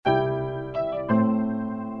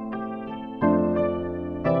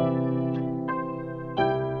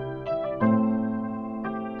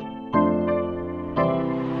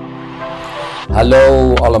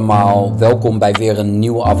Hallo allemaal, welkom bij weer een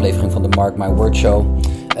nieuwe aflevering van de Mark My Word Show.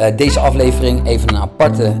 Deze aflevering even een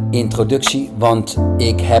aparte introductie, want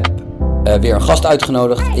ik heb weer een gast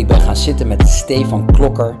uitgenodigd. Ik ben gaan zitten met Stephan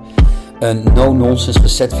Klocker, een no-nonsense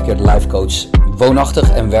gecertificeerd life coach,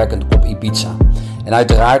 woonachtig en werkend op Ibiza. En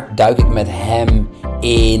uiteraard duik ik met hem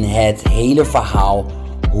in het hele verhaal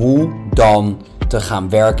hoe dan te gaan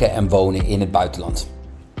werken en wonen in het buitenland.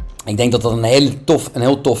 Ik denk dat dat een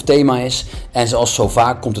heel tof thema is. En zoals zo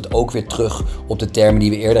vaak komt het ook weer terug op de termen die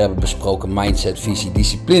we eerder hebben besproken. Mindset, visie,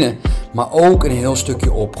 discipline. Maar ook een heel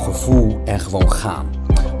stukje op gevoel en gewoon gaan.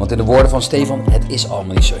 Want in de woorden van Stephan, het is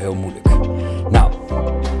allemaal niet zo heel moeilijk. Nou,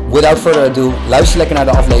 without further ado, luister lekker naar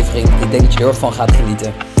de aflevering. Ik denk dat je er heel erg van gaat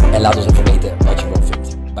genieten. En laat ons even weten wat je ervan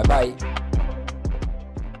vindt. Bye bye.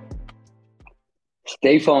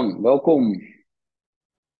 Stephan, welkom.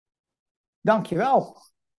 Dankjewel,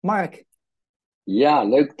 Mark. Ja,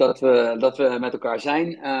 leuk dat we met elkaar zijn.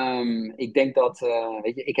 Ik denk dat,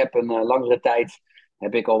 ik heb een langere tijd,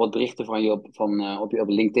 heb ik al wat berichten van je op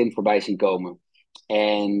LinkedIn voorbij zien komen.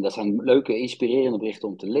 En dat zijn leuke, inspirerende berichten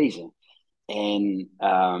om te lezen. En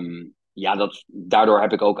daardoor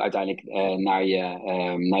heb ik ook uiteindelijk naar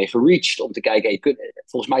je gereached om te kijken.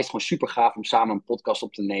 Volgens mij is het gewoon super gaaf om samen een podcast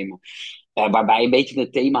op te nemen. Waarbij een beetje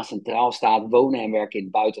het thema centraal staat: wonen en werken in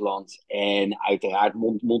het buitenland. En uiteraard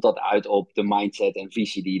mondt dat uit op de mindset en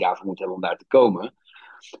visie die je daarvoor moet hebben om daar te komen.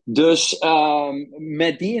 Dus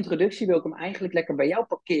met die introductie wil ik hem eigenlijk lekker bij jou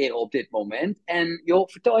parkeren op dit moment. En joh,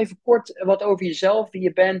 vertel even kort wat over jezelf, wie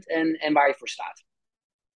je bent en waar je voor staat.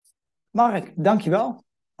 Mark, dankjewel.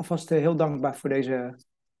 Alvast heel dankbaar voor deze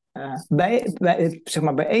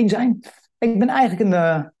bijeen zijn. Ik ben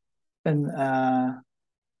eigenlijk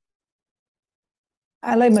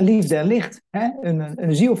alleen maar liefde en licht. Hè?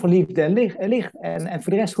 Een ziel van liefde en licht. En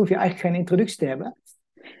voor de rest hoef je eigenlijk geen introductie te hebben.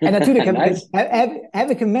 En natuurlijk heb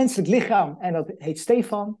ik een menselijk lichaam en dat heet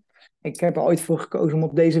Stephan. Ik heb er ooit voor gekozen om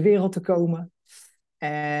op deze wereld te komen.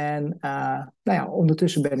 En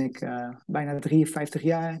ondertussen ben ik bijna 53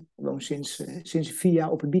 jaar. Ik woon sinds 4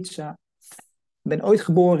 jaar op Ibiza. Ik ben ooit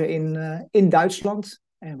geboren in Duitsland.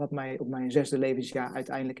 En wat mij op mijn 6e levensjaar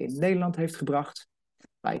uiteindelijk in Nederland heeft gebracht.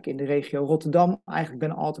 Waar ik in de regio Rotterdam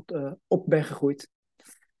eigenlijk altijd op ben gegroeid.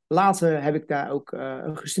 Later heb ik daar ook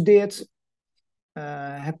gestudeerd.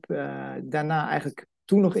 Daarna eigenlijk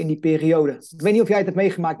toen nog in die periode. Ik weet niet of jij het hebt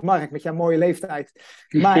meegemaakt, Mark, met jouw mooie leeftijd.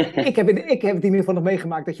 Maar ik heb het in ieder geval nog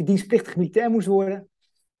meegemaakt dat je dienstplichtig militair moest worden.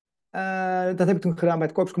 Dat heb ik toen gedaan bij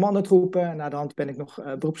het Korps Commandotroepen. Na de hand ben ik nog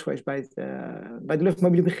beroeps geweest bij de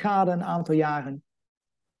luchtmobiele brigade een aantal jaren.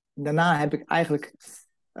 Daarna heb ik eigenlijk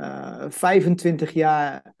 25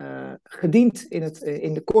 jaar gediend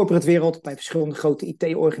in de corporate wereld bij verschillende grote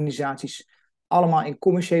IT-organisaties. Allemaal in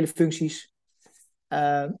commerciële functies.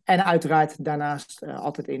 En uiteraard daarnaast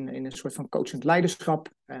altijd in een soort van coachend leiderschap.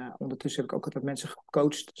 Ondertussen heb ik ook altijd mensen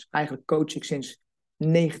gecoacht. Dus eigenlijk coach ik sinds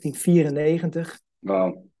 1994.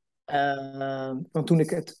 Wow. Want toen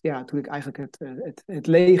ik eigenlijk het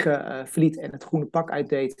leger verliet en het groene pak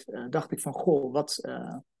uitdeed, dacht ik van, goh,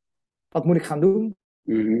 wat moet ik gaan doen?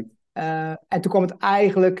 Mm-hmm. En toen kwam het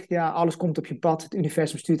eigenlijk, alles komt op je pad. Het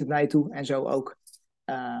universum stuurt het naar je toe. En zo ook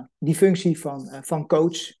die functie van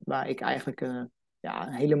coach, waar ik eigenlijk een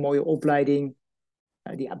hele mooie opleiding,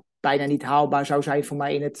 die bijna niet haalbaar zou zijn voor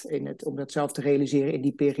mij om dat zelf te realiseren in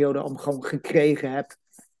die periode, om gewoon gekregen heb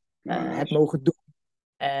mogen doen.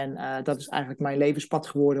 En dat is eigenlijk mijn levenspad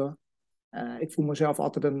geworden. Ik voel mezelf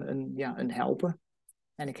altijd een helper.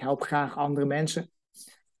 En ik help graag andere mensen.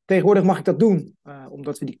 Tegenwoordig mag ik dat doen,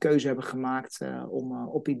 omdat we die keuze hebben gemaakt om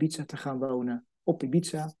op Ibiza te gaan wonen. Op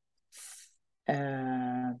Ibiza.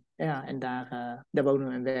 En daar wonen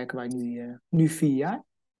we en werken wij nu 4 jaar.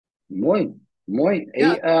 Mooi.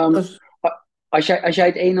 Ja, Hey, als jij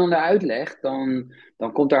het een en ander uitlegt, dan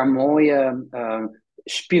komt daar een mooie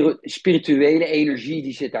spirituele energie,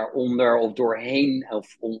 die zit daaronder of doorheen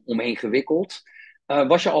of omheen gewikkeld.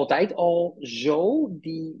 Was je altijd al zo? Zat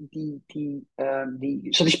die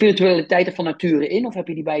spiritualiteit van nature in, of heb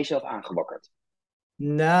je die bij jezelf aangewakkerd?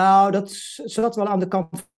 Nou, dat zat wel aan de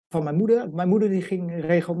kant van mijn moeder. Mijn moeder die ging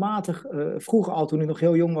regelmatig, vroeger al toen ik nog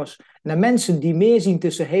heel jong was, naar mensen die meer zien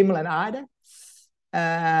tussen hemel en aarde.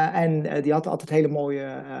 Die had altijd hele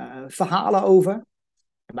mooie verhalen over.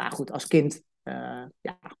 Maar goed, als kind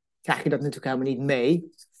krijg je dat natuurlijk helemaal niet mee.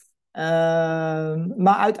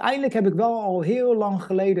 Maar uiteindelijk heb ik wel al heel lang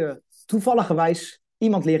geleden toevalligerwijs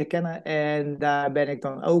iemand leren kennen. En daar ben ik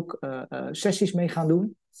dan ook sessies mee gaan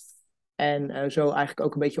doen. En zo eigenlijk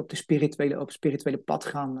ook een beetje op het spirituele pad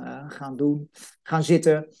gaan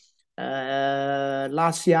zitten.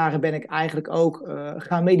 Laatste jaren ben ik eigenlijk ook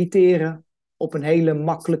gaan mediteren. op een hele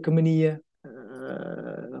makkelijke manier.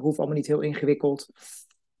 Hoeft allemaal niet heel ingewikkeld.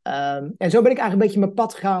 En zo ben ik eigenlijk een beetje mijn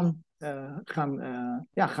pad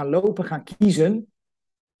gaan lopen, gaan kiezen.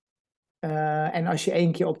 En als je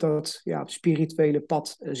 1 keer op dat spirituele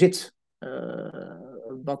pad zit,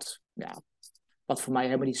 wat voor mij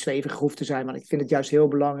helemaal niet zweverig hoeft te zijn, maar ik vind het juist heel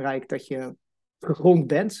belangrijk dat je gegrond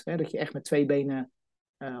bent, hè, dat je echt met 2 benen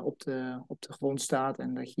op de grond staat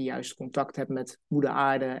en dat je juist contact hebt met moeder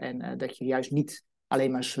aarde en dat je juist niet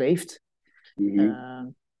alleen maar zweeft.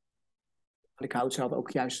 Mm-hmm. Ik hou het zelf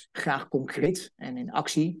ook juist graag concreet en in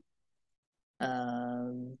actie.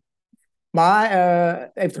 Maar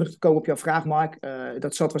even terug te komen op jouw vraag, Mark.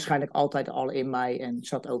 Dat zat waarschijnlijk altijd al in mij en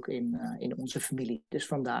zat ook in onze familie. Dus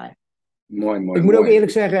vandaar. Mooi. Ik moet ook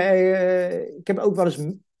eerlijk zeggen, ik heb ook wel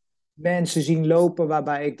eens mensen zien lopen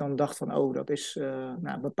waarbij ik dan dacht van, dat is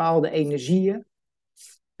bepaalde energieën.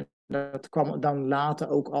 Dat kwam dan later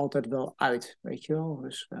ook altijd wel uit, weet je wel.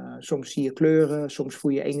 Dus soms zie je kleuren, soms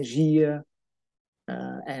voel je energieën.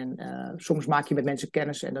 En soms maak je met mensen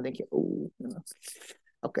kennis en dan denk je,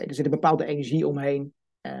 oké, er zit een bepaalde energie omheen.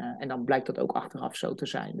 En dan blijkt dat ook achteraf zo te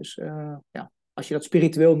zijn. Dus als je dat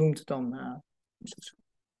spiritueel noemt, dan is dat zo.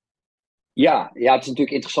 Ja, het is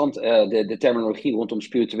natuurlijk interessant, de terminologie rondom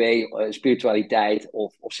spiritualiteit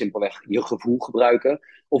of simpelweg je gevoel gebruiken.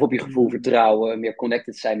 Of op je gevoel vertrouwen, meer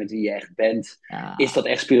connected zijn met wie je echt bent. Ja. Is dat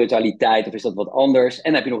echt spiritualiteit of is dat wat anders? En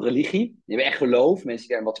dan heb je nog religie, je hebt echt geloof, mensen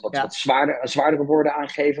die er wat zwaardere woorden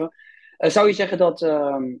aangeven. Zou je zeggen dat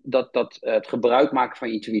het gebruik maken van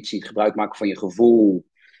je intuïtie, het gebruik maken van je gevoel,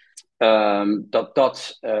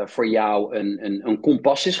 dat voor jou een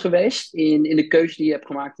kompas is geweest in de keuze die je hebt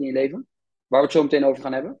gemaakt in je leven? Waar we het zo meteen over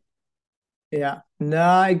gaan hebben? Ja,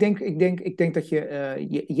 nou, ik denk dat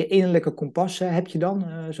je innerlijke kompas heb je dan,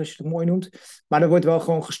 zoals je het mooi noemt. Maar dat wordt wel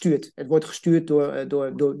gewoon gestuurd. Het wordt gestuurd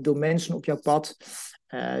door mensen op jouw pad.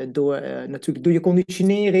 Natuurlijk door je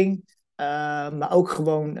conditionering. Maar ook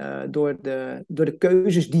gewoon door de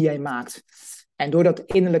keuzes die jij maakt. En door dat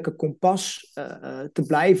innerlijke kompas te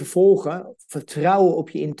blijven volgen, vertrouwen op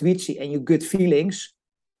je intuïtie en je gut feelings,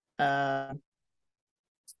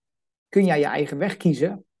 kun jij je eigen weg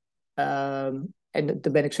kiezen. En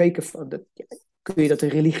daar ben ik zeker van. Kun je dat een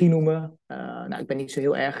religie noemen? Ik ben niet zo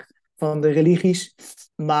heel erg van de religies.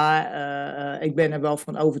 Maar ik ben er wel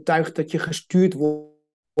van overtuigd dat je gestuurd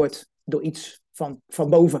wordt door iets van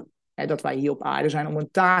boven. Dat wij hier op aarde zijn om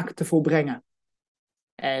een taak te volbrengen.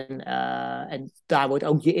 En daar wordt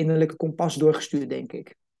ook je innerlijke kompas doorgestuurd, denk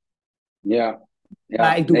ik. Ja.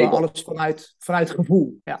 Maar ik doe wel alles vanuit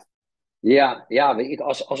gevoel. Ja. Ja, weet ik,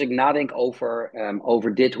 als ik nadenk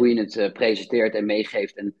over dit, hoe je het presenteert en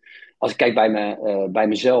meegeeft. En als ik kijk bij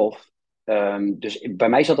mezelf. Dus bij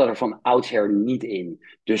mij zat dat er van oudsher niet in.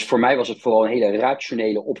 Dus voor mij was het vooral een hele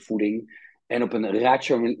rationele opvoeding. En op een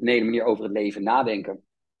rationele manier over het leven nadenken.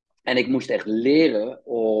 En ik moest echt leren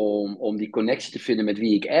om die connectie te vinden met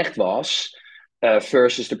wie ik echt was.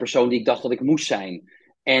 Versus de persoon die ik dacht dat ik moest zijn.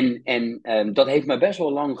 En dat heeft me best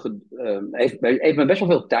wel heeft me best wel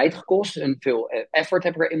veel tijd gekost. En veel effort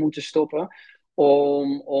heb ik erin moeten stoppen.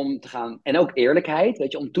 Om te gaan. En ook eerlijkheid.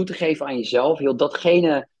 Weet je, om toe te geven aan jezelf. Heel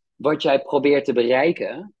datgene wat jij probeert te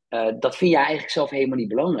bereiken. Dat vind jij eigenlijk zelf helemaal niet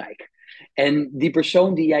belangrijk. En die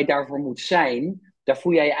persoon die jij daarvoor moet zijn. Daar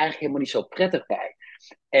voel jij je eigenlijk helemaal niet zo prettig bij.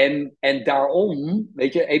 En daarom,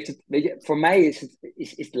 voor mij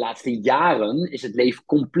is de laatste jaren is het leven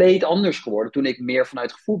compleet anders geworden toen ik meer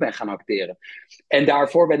vanuit gevoel ben gaan acteren. En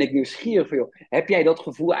daarvoor ben ik nieuwsgierig van, joh, heb jij dat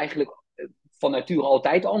gevoel eigenlijk van nature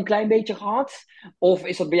altijd al een klein beetje gehad? Of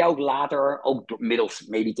is dat bij jou ook later, ook middels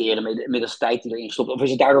mediteren, middels tijd die erin gestopt, of is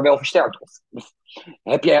het daardoor wel versterkt? Of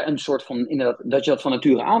heb jij een soort van, inderdaad, dat je dat van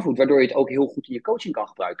nature aanvoelt, waardoor je het ook heel goed in je coaching kan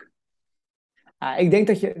gebruiken? Ik denk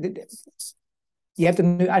dat je hebt het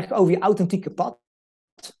nu eigenlijk over je authentieke pad.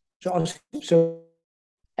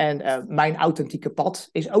 En mijn authentieke pad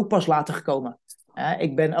is ook pas later gekomen.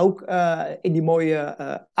 Ik ben ook in die mooie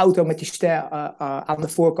auto met die ster aan de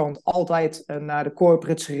voorkant altijd naar de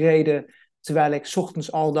corporates gereden. Terwijl ik 's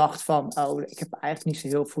ochtends al dacht van, ik heb eigenlijk niet zo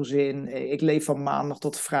heel veel zin. Ik leef van maandag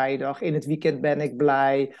tot vrijdag. In het weekend ben ik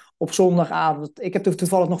blij. Op zondagavond, ik heb er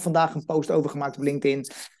toevallig nog vandaag een post over gemaakt op LinkedIn.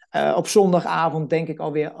 Op zondagavond denk ik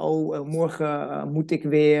alweer, morgen moet ik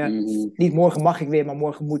weer. Niet morgen mag ik weer, maar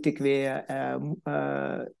morgen moet ik weer.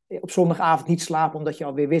 Op zondagavond niet slapen, omdat je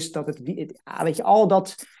alweer wist dat het... weet je, al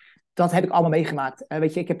dat heb ik allemaal meegemaakt.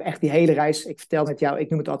 Weet je, ik heb echt die hele reis, ik vertel met jou, ik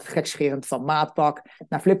noem het altijd gekscherend, van Maatpak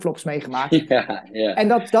naar FlipFlops meegemaakt. Ja. En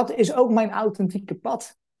dat is ook mijn authentieke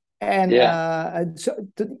pad. En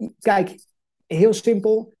kijk, heel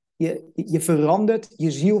simpel. Je verandert,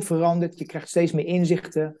 je ziel verandert, je krijgt steeds meer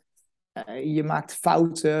inzichten. Je maakt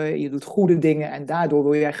fouten, je doet goede dingen en daardoor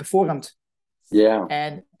word jij gevormd. Ja.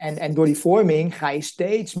 En door die vorming ga je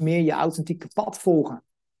steeds meer je authentieke pad volgen.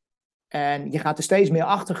 En je gaat er steeds meer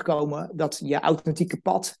achter komen dat je authentieke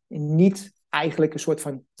pad niet eigenlijk een soort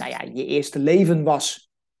van, je eerste leven was.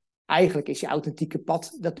 Eigenlijk is je authentieke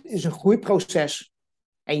pad, dat is een groeiproces.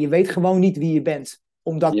 En je weet gewoon niet wie je bent.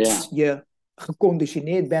 Omdat je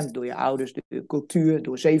geconditioneerd bent door je ouders, door je cultuur,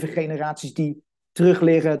 door 7 generaties die terug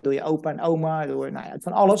liggen, door je opa en oma, door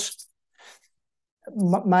van alles.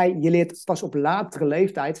 Maar je leert pas op latere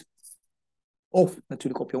leeftijd, of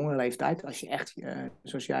natuurlijk op jongere leeftijd, als je echt,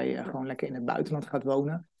 zoals jij, gewoon lekker in het buitenland gaat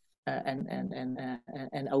wonen.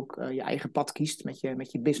 En ook je eigen pad kiest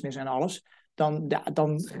met je business en alles. Dan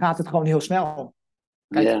gaat het gewoon heel snel.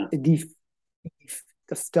 Kijk,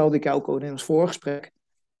 dat vertelde ik jou ook al in ons voorgesprek.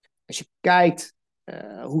 Als je kijkt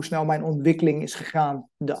hoe snel mijn ontwikkeling is gegaan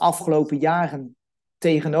de afgelopen jaren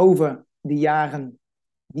tegenover de jaren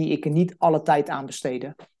die ik er niet alle tijd aan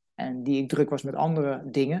besteedde en die ik druk was met andere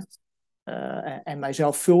dingen en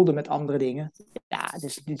mijzelf vulde met andere dingen. Ja, het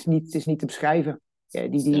is niet te beschrijven.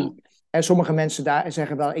 En sommige mensen daar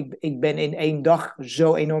zeggen wel, ik ben in 1 dag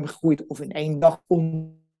zo enorm gegroeid of in 1 dag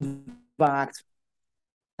ontwaakt.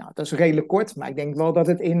 Nou, dat is redelijk kort, maar ik denk wel dat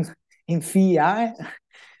het in 4 jaar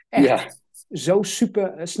echt zo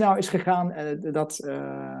super snel is gegaan dat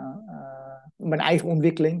mijn eigen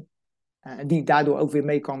ontwikkeling, die ik daardoor ook weer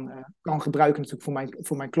mee kan gebruiken natuurlijk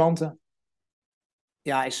voor mijn klanten,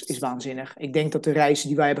 is waanzinnig. Ik denk dat de reizen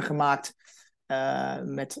die wij hebben gemaakt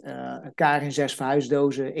met Karin 6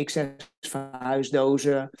 verhuisdozen, ik 6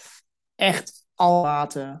 verhuisdozen, echt al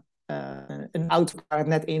laten, een auto waar het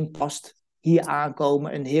net in past, hier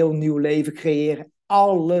aankomen, een heel nieuw leven creëren,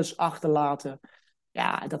 alles achterlaten.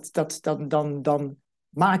 Ja, dan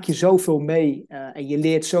maak je zoveel mee en je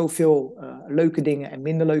leert zoveel leuke dingen en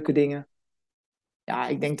minder leuke dingen. Ja,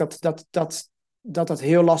 ik denk dat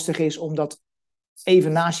heel lastig is om dat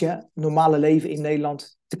even naast je normale leven in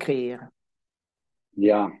Nederland te creëren.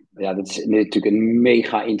 Ja, dat is natuurlijk een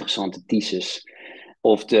mega interessante thesis.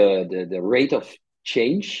 Of de rate of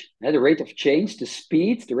change, de rate of change,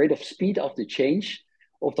 the rate of speed of the change.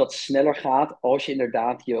 Of dat sneller gaat als je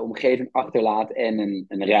inderdaad je omgeving achterlaat en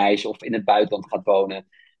een reis of in het buitenland gaat wonen.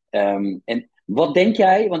 En wat denk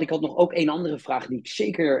jij, want ik had nog ook een andere vraag die ik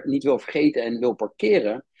zeker niet wil vergeten en wil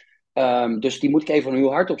parkeren. Dus die moet ik even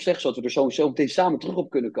heel hard op zeggen, zodat we er zo meteen samen terug op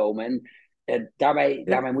kunnen komen. En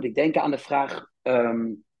daarbij moet ik denken aan de vraag,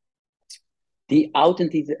 die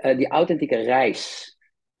authentieke reis,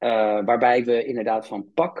 waarbij we inderdaad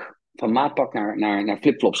van maatpak naar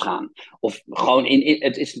flipflops gaan. Of gewoon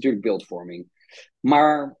het is natuurlijk beeldvorming.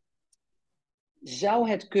 Maar zou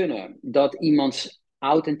het kunnen dat iemands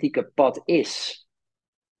authentieke pad is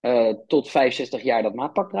tot 65 jaar dat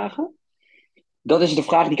maatpak dragen? Dat is de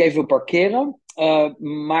vraag die ik even wil parkeren.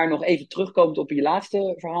 Maar nog even terugkomend op je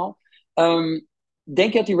laatste verhaal.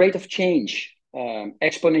 Denk je dat die rate of change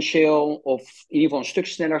exponentieel of in ieder geval een stuk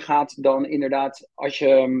sneller gaat dan inderdaad als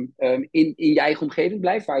je in je eigen omgeving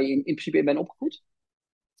blijft, waar je in principe in bent opgevoed?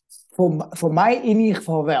 Voor mij in ieder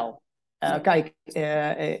geval wel. Kijk,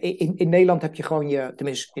 in Nederland heb je gewoon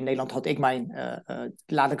tenminste in Nederland had ik mijn,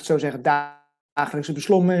 laat ik het zo zeggen, dagelijkse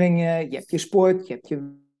beslommeringen. Je hebt je sport, je hebt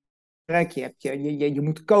je werk, je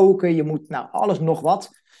moet koken, je moet alles nog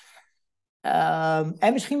wat.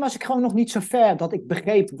 En misschien was ik gewoon nog niet zo ver dat ik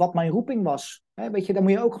begreep wat mijn roeping was. Weet je, daar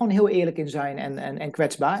moet je ook gewoon heel eerlijk in zijn en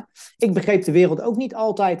kwetsbaar. Ik begreep de wereld ook niet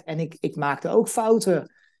altijd en ik maakte ook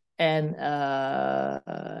fouten. En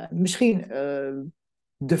misschien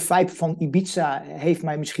de vibe van Ibiza heeft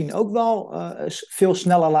mij misschien ook wel veel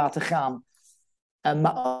sneller laten gaan.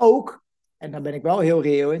 Maar ook, en daar ben ik wel heel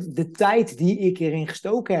reëel in, de tijd die ik erin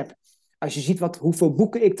gestoken heb. Als je ziet hoeveel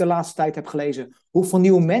boeken ik de laatste tijd heb gelezen, hoeveel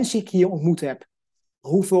nieuwe mensen ik hier ontmoet heb,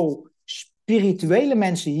 hoeveel spirituele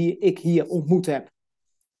mensen ik hier ontmoet heb.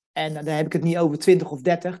 En dan heb ik het niet over 20 of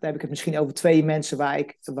 30, dan heb ik het misschien over 2 mensen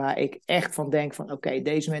waar ik echt van denk van oké,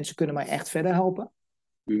 deze mensen kunnen mij echt verder helpen.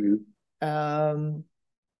 Mm-hmm.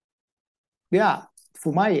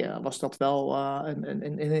 Voor mij was dat wel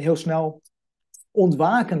een heel snel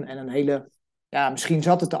ontwaken en een hele, misschien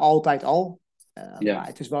zat het er altijd al. Maar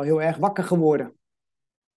het is wel heel erg wakker geworden.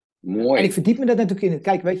 Mooi. En ik verdiep me dat natuurlijk in.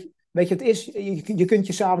 Kijk, weet je, het is, je kunt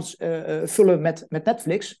je s'avonds vullen met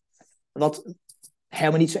Netflix. Wat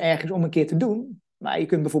helemaal niet zo erg is om een keer te doen. Maar je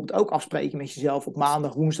kunt bijvoorbeeld ook afspreken met jezelf op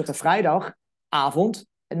maandag, woensdag en vrijdagavond.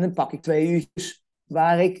 En dan pak ik 2 uurtjes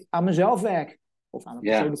waar ik aan mezelf werk. Of aan een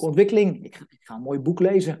persoonlijke ontwikkeling. Ik ga een mooi boek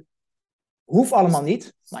lezen. Hoeft allemaal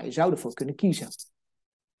niet, maar je zou ervoor kunnen kiezen.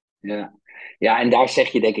 Ja. Ja, en daar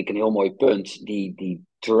zeg je denk ik een heel mooi punt. Die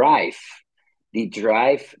drive. Die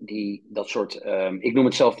drive, dat soort, ik noem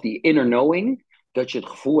het zelf die inner knowing. Dat je het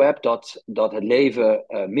gevoel hebt dat het leven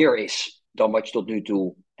meer is dan wat je tot nu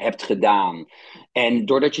toe hebt gedaan. En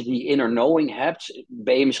doordat je die inner knowing hebt,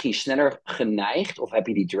 ben je misschien sneller geneigd, of heb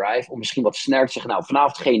je die drive, om misschien wat sneller te zeggen, nou,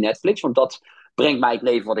 vanavond geen Netflix, want dat brengt mij het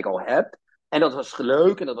leven wat ik al heb. En dat was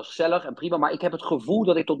leuk en dat was gezellig en prima, maar ik heb het gevoel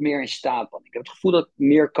dat ik tot meer in staat ben. Ik heb het gevoel dat ik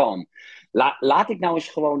meer kan. Laat ik nou eens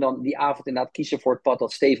gewoon dan die avond inderdaad kiezen voor het pad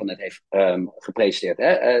dat Stefan net heeft gepresenteerd.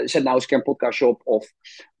 Hè? Zet nou eens een keer een podcastje op of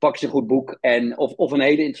pak eens een goed boek of een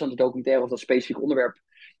hele interessante documentaire of dat specifiek onderwerp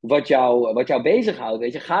wat jou bezighoudt.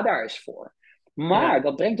 Weet je, ga daar eens voor. Maar Ja.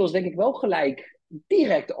 dat brengt ons denk ik wel gelijk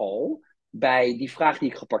direct al bij die vraag die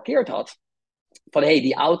ik geparkeerd had. Van hey,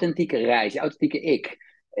 die authentieke reis, die authentieke ik.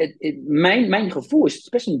 Mijn gevoel is, het is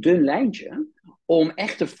best een dun lijntje om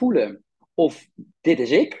echt te voelen of dit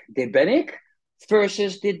is ik, dit ben ik,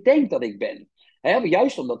 versus dit denk dat ik ben.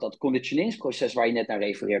 Juist omdat dat conditioneringsproces waar je net naar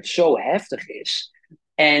refereert zo heftig is.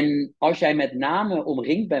 En als jij met name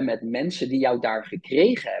omringd bent met mensen die jou daar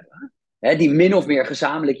gekregen hebben, die min of meer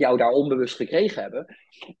gezamenlijk jou daar onbewust gekregen hebben,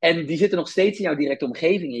 en die zitten nog steeds in jouw directe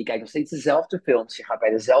omgeving. En je kijkt nog steeds dezelfde films. Je gaat bij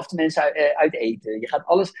dezelfde mensen uit eten. Je gaat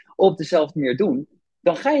alles op dezelfde manier doen.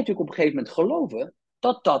 Dan ga je natuurlijk op een gegeven moment geloven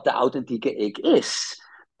dat dat de authentieke ik is.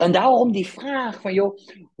 En daarom die vraag van, joh,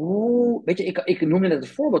 weet je, ik noemde net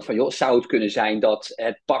het voorbeeld van, joh, zou het kunnen zijn dat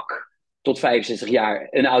het pak tot 65 jaar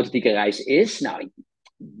een authentieke reis is? Nou,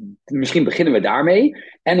 misschien beginnen we daarmee.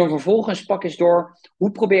 En dan vervolgens pak eens door,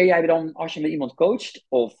 hoe probeer jij dan, als je met iemand coacht,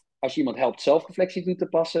 of als je iemand helpt zelfreflectie toe te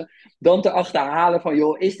passen, dan te achterhalen van,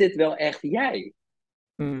 joh, is dit wel echt jij?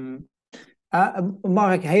 Mm.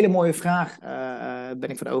 Mark, hele mooie vraag. Ben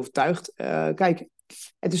ik van overtuigd. Kijk,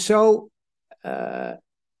 het is zo. uh,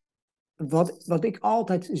 wat ik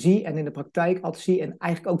altijd zie en in de praktijk altijd zie en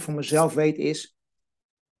eigenlijk ook van mezelf weet is.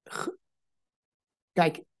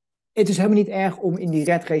 Kijk, het is helemaal niet erg om in die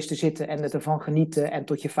red race te zitten en het ervan genieten en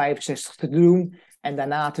tot je 65 te doen en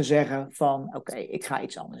daarna te zeggen van oké, ik ga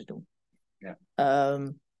iets anders doen. Ja.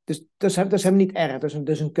 Dus dat is helemaal niet erg. Dat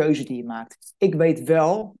is een keuze die je maakt. Ik weet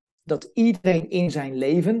wel dat iedereen in zijn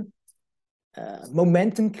leven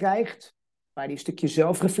momenten krijgt waar hij een stukje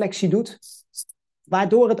zelfreflectie doet.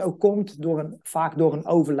 Waardoor het ook komt vaak door een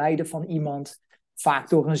overlijden van iemand, vaak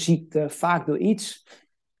door een ziekte, vaak door iets.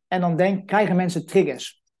 En dan krijgen mensen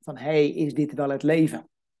triggers van hey, is dit wel het leven?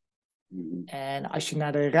 Mhm. En als je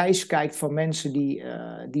naar de reis kijkt van mensen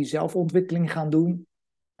die zelfontwikkeling gaan doen,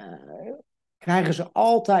 krijgen ze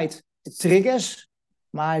altijd triggers,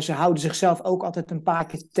 maar ze houden zichzelf ook altijd een paar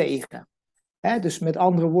keer tegen. Dus met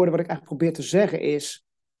andere woorden, wat ik eigenlijk probeer te zeggen is,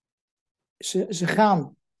 ze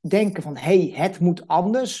gaan denken van, hey, het moet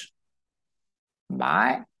anders,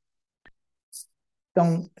 maar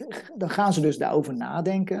dan gaan ze dus daarover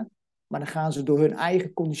nadenken, maar dan gaan ze door hun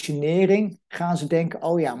eigen conditionering, gaan ze denken,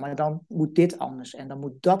 oh ja, maar dan moet dit anders, en dan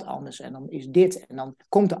moet dat anders, en dan is dit, en dan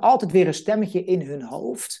komt er altijd weer een stemmetje in hun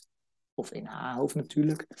hoofd, of in haar hoofd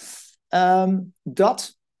natuurlijk,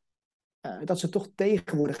 dat ze toch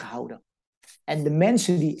tegen worden gehouden. En de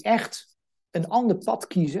mensen die echt een ander pad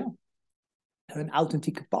kiezen, hun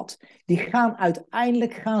authentieke pad, die gaan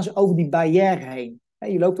uiteindelijk over die barrière heen.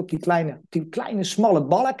 Je loopt op die kleine smalle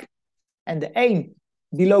balk en de een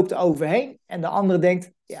die loopt er overheen en de andere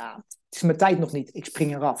denkt, ja, het is mijn tijd nog niet, ik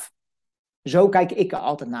spring eraf. Zo kijk ik er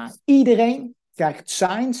altijd naar. Iedereen krijgt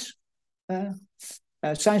signs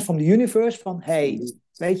van de universe van, hey,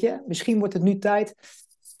 weet je, misschien wordt het nu tijd.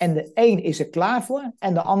 En de een is er klaar voor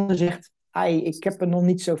en de ander zegt, ik heb er nog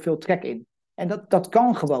niet zoveel trek in. En dat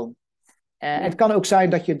kan gewoon. Het kan ook zijn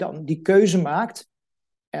dat je dan die keuze maakt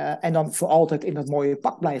en dan voor altijd in dat mooie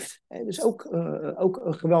pak blijft. Dus ook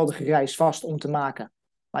een geweldige reis vast om te maken.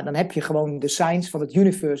 Maar dan heb je gewoon de signs van het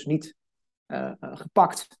universe niet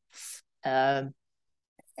gepakt. En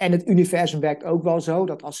het universum werkt ook wel zo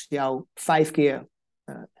dat als ze jou 5 keer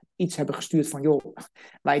iets hebben gestuurd van, joh,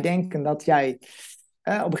 wij denken dat jij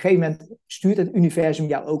op een gegeven moment stuurt het universum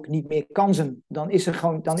jou ook niet meer kansen. Dan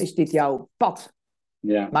is dit jouw pad.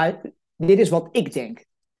 Ja. Maar dit is wat ik denk.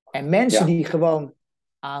 En mensen die gewoon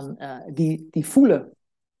die voelen,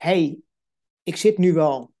 hey, ik zit nu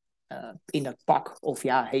wel in dat pak. Of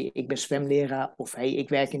ja, hey, ik ben zwemleraar. Of hey, ik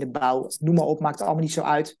werk in de bouw. Noem maar op, maakt allemaal niet zo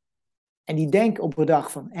uit. En die denken op een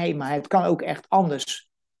dag van, hey, maar het kan ook echt anders.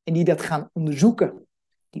 En die dat gaan onderzoeken.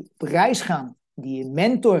 Die op reis gaan. Die een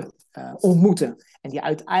mentor ontmoeten. En die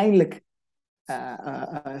uiteindelijk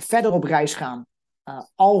verder op reis gaan.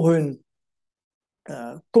 Al hun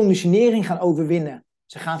conditionering gaan overwinnen.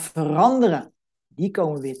 Ze gaan veranderen. Die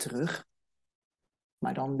komen weer terug.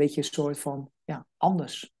 maar dan een beetje een soort van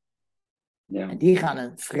anders. Ja. En die gaan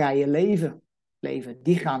een vrije leven.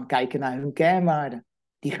 Die gaan kijken naar hun kernwaarden.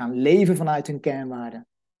 Die gaan leven vanuit hun kernwaarden.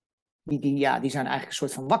 Die zijn eigenlijk een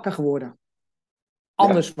soort van wakker geworden.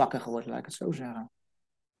 Anders wakker geworden, laat ik het zo zeggen.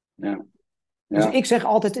 Ja. Dus ik zeg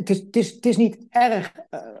altijd, het is niet erg,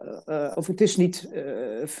 of het is niet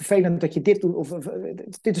vervelend dat je dit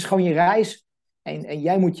doet. Dit is gewoon je reis. En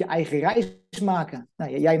jij moet je eigen reis maken.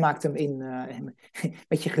 Nou, jij maakt hem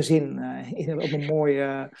met je gezin op een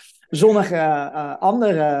mooie, zonnige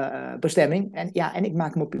andere bestemming. En ik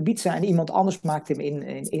maak hem op Ibiza en iemand anders maakt hem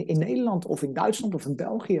in Nederland of in Duitsland of in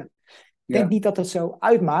België. Ik denk niet dat het zo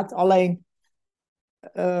uitmaakt. Alleen,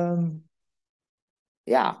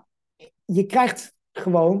 je krijgt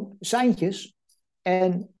gewoon seintjes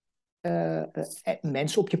en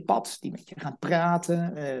mensen op je pad die met je gaan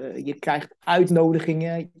praten. Je krijgt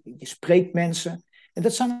uitnodigingen, je spreekt mensen. En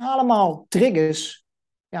dat zijn allemaal triggers.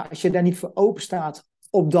 Ja, als je daar niet voor open staat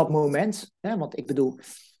op dat moment. Hè, want ik bedoel,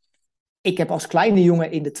 ik heb als kleine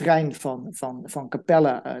jongen in de trein van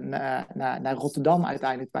Capelle naar Rotterdam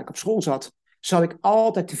uiteindelijk, waar ik op school zat, zou ik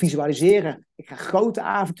altijd te visualiseren. Ik ga grote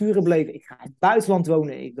avonturen beleven. Ik ga in het buitenland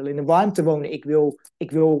wonen. Ik wil in de warmte wonen.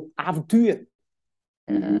 Ik wil avontuur.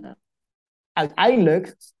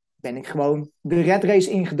 Uiteindelijk ben ik gewoon de red race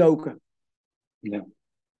ingedoken. Ja.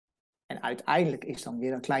 En uiteindelijk is dan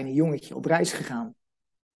weer een kleine jongetje op reis gegaan.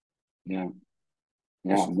 Ja,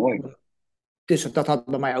 Dus, mooi. Dus dat had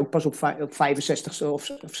bij mij ook pas op 65ste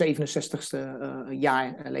of 67ste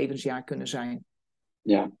levensjaar kunnen zijn.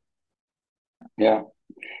 Ja.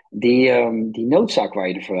 Die noodzaak waar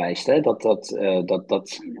je er verwijst, hè?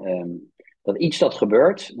 Dat iets dat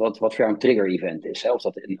gebeurt, wat voor jou een trigger-event is. Hè? Of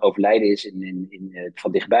dat een overlijden is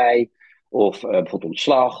van dichtbij, of bijvoorbeeld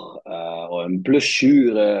ontslag, een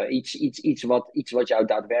blessure, iets wat jou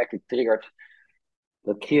daadwerkelijk triggert.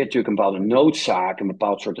 Dat creëert natuurlijk een bepaalde noodzaak, een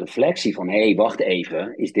bepaald soort reflectie van, hé, wacht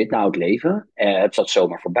even, is dit nou het leven? Het zou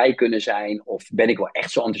zomaar voorbij kunnen zijn, of ben ik wel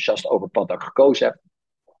echt zo enthousiast over het pad dat ik gekozen heb?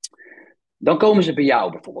 Dan komen ze bij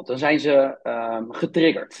jou bijvoorbeeld. Dan zijn ze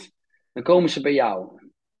getriggerd. Dan komen ze bij jou.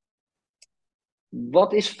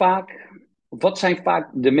 Wat zijn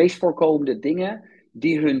vaak de meest voorkomende dingen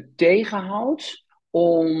die hun tegenhoudt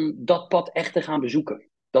om dat pad echt te gaan bezoeken?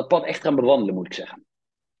 Dat pad echt gaan bewandelen, moet ik zeggen.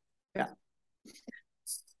 Ja.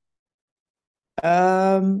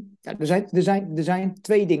 Er zijn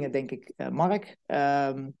twee dingen, denk ik, Mark.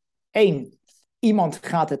 Eén, iemand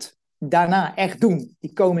gaat het daarna echt doen.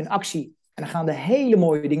 Die komen in actie. En dan gaan er hele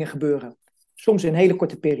mooie dingen gebeuren. Soms in hele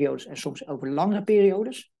korte periodes en soms over langere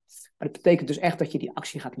periodes. Maar dat betekent dus echt dat je die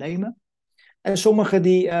actie gaat nemen. En sommigen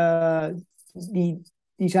die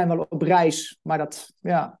zijn wel op reis, maar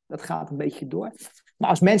dat gaat een beetje door. Maar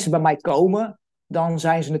als mensen bij mij komen, dan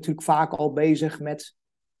zijn ze natuurlijk vaak al bezig met,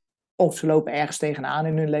 of ze lopen ergens tegenaan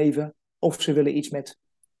in hun leven, of ze willen iets met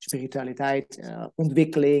spiritualiteit,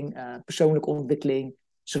 ontwikkeling, persoonlijke ontwikkeling.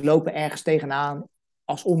 Ze lopen ergens tegenaan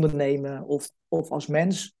als ondernemer of als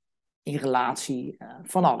mens in relatie,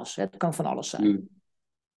 van alles. Het kan van alles zijn.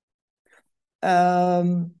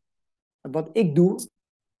 Wat ik doe,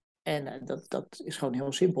 en dat is gewoon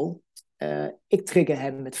heel simpel, ik trigger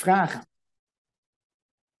hem met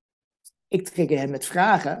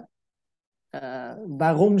vragen.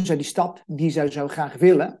 Waarom zij die stap die zij zo graag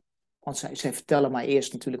willen. Want zij vertellen mij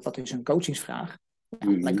eerst natuurlijk wat is een coachingsvraag.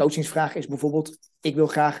 Mijn coachingsvraag is bijvoorbeeld, ik wil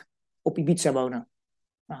graag op Ibiza wonen.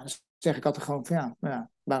 Nou, dan zeg ik altijd gewoon van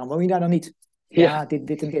waarom woon je daar dan niet? Ja,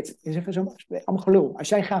 dit en dit. Dan zeggen ze allemaal gelul. Als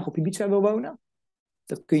jij graag op Ibiza wil wonen,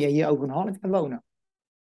 dan kun je hier over een half jaar wonen.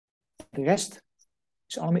 De rest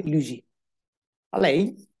is allemaal illusie.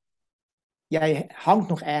 Alleen, jij hangt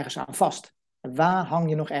nog ergens aan vast. En waar hang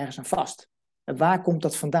je nog ergens aan vast? En waar komt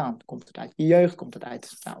dat vandaan? Komt het uit je jeugd? Komt het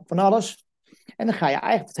uit van alles? En dan ga je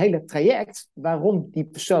eigenlijk het hele traject, waarom die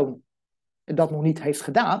persoon dat nog niet heeft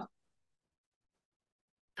gedaan,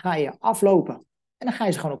 ga je aflopen. En dan ga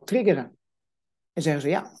je ze gewoon op triggeren. En zeggen ze,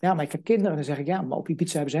 ja, maar ik heb kinderen. En dan zeg ik, ja, maar op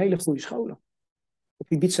Ibiza hebben ze hele goede scholen. Op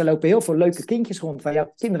Ibiza lopen heel veel leuke kindjes rond, waar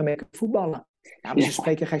jouw kinderen mee kunnen voetballen. Ja, maar ze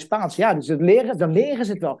spreken geen Spaans. Ja, dus dan leren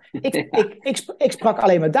ze het wel. Ik sprak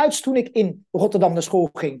alleen maar Duits toen ik in Rotterdam naar school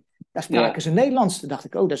ging. Daar spraken ze Nederlands. Toen dacht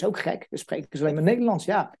ik, dat is ook gek. Dan spreken ze alleen maar Nederlands.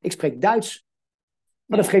 Ja, ik spreek Duits.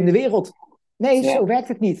 Maar de vreemde wereld. Nee, zo werkt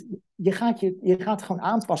het niet. Je gaat gewoon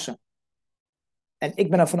aanpassen. En ik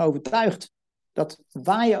ben ervan overtuigd dat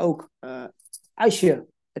waar je ook, als je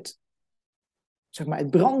het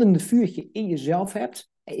brandende vuurtje in jezelf hebt,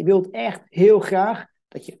 en je wilt echt heel graag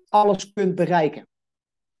dat je alles kunt bereiken.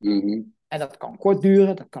 En dat kan kort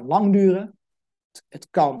duren, dat kan lang duren. Het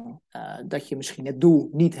kan dat je misschien het doel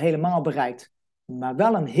niet helemaal bereikt, maar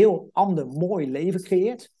wel een heel ander mooi leven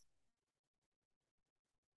creëert.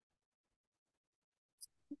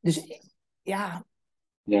 Dus ja,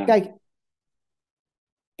 kijk,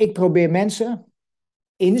 ik probeer mensen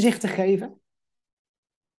inzicht te geven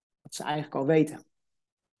wat ze eigenlijk al weten.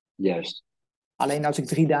 Juist. Alleen als ik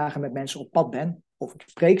 3 dagen met mensen op pad ben, of ik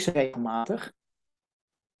spreek ze regelmatig,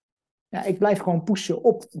 ja, ik blijf gewoon pushen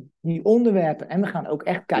op die onderwerpen. En we gaan ook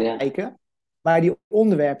echt kijken waar die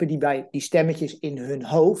onderwerpen die bij die stemmetjes in hun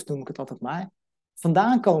hoofd, noem ik het altijd maar,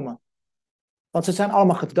 vandaan komen. Want het zijn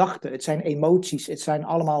allemaal gedachten, het zijn emoties,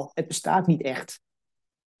 het bestaat niet echt.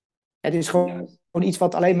 Het is gewoon iets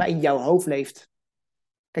wat alleen maar in jouw hoofd leeft.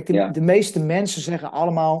 Kijk, de meeste mensen zeggen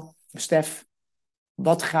allemaal, Stef,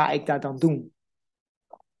 wat ga ik daar dan doen?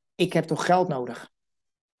 Ik heb toch geld nodig?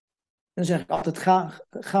 Dan zeg ik altijd,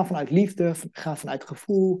 ga vanuit liefde, ga vanuit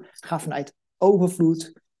gevoel, ga vanuit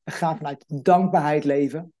overvloed, ga vanuit dankbaarheid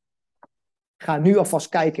leven. Ga nu alvast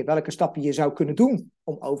kijken welke stappen je zou kunnen doen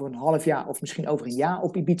om over een half jaar of misschien over een jaar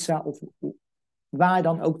op Ibiza of waar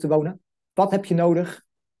dan ook te wonen. Wat heb je nodig?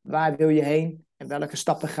 Waar wil je heen? En welke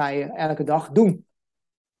stappen ga je elke dag doen?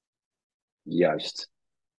 Juist.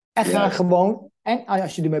 En ga gewoon, en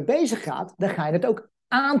als je ermee bezig gaat, dan ga je het ook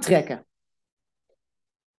aantrekken.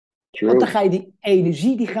 True. Want dan ga je die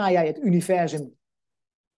energie, die ga jij het universum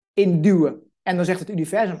induwen. En dan zegt het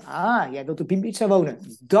universum, jij wilt op Ibiza wonen.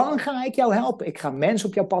 Dan ga ik jou helpen. Ik ga mensen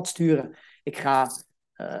op jouw pad sturen.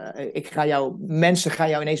 Mensen gaan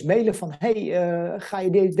jou ineens mailen van, ga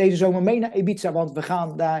je deze zomer mee naar Ibiza? Want we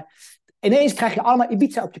gaan daar. Ineens krijg je allemaal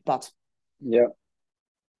Ibiza op je pad. Ja.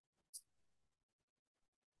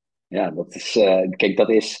 Ja, dat is, kijk, dat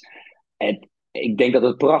is, ik denk dat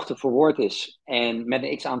het prachtig verwoord is. En met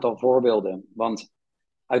een x-aantal voorbeelden. Want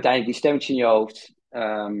uiteindelijk die stemmetjes in je hoofd,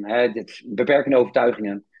 dit beperkende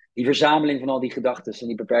overtuigingen, die verzameling van al die gedachten en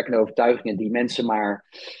die beperkende overtuigingen die mensen maar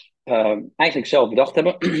eigenlijk zelf bedacht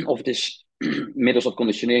hebben. Of het is middels dat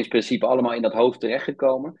conditioneringsprincipe allemaal in dat hoofd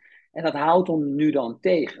terechtgekomen. En dat houdt ons nu dan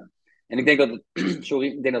tegen. En ik denk dat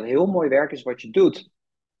het heel mooi werk is wat je doet.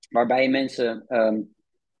 Waarbij mensen,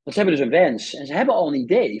 want ze hebben dus een wens. En ze hebben al een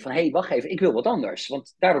idee van, wacht even, ik wil wat anders.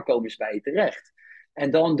 Want daardoor komen ze bij je terecht.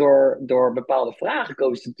 En dan door bepaalde vragen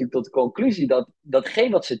komen ze natuurlijk tot de conclusie dat datgene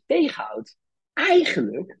wat ze tegenhoudt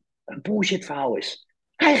eigenlijk een bullshit verhaal is.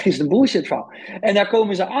 Eigenlijk is het een bullshit verhaal. En daar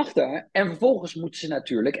komen ze achter. En vervolgens moeten ze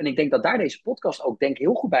natuurlijk, en ik denk dat daar deze podcast ook denk ik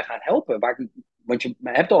heel goed bij gaat helpen. Want je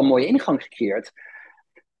hebt al een mooie ingang gecreëerd.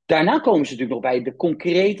 Daarna komen ze natuurlijk nog bij de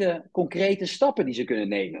concrete stappen die ze kunnen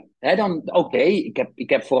nemen. Ik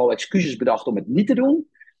heb vooral excuses bedacht om het niet te doen.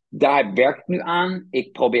 Daar werk ik nu aan.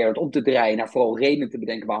 Ik probeer het om te draaien naar vooral redenen te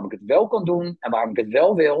bedenken waarom ik het wel kan doen en waarom ik het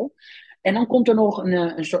wel wil. En dan komt er nog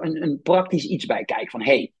een praktisch iets bij kijken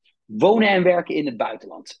van wonen en werken in het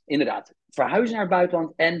buitenland. Inderdaad, verhuizen naar het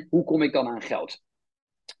buitenland en hoe kom ik dan aan geld?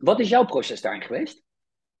 Wat is jouw proces daarin geweest?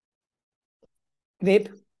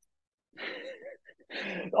 Knip.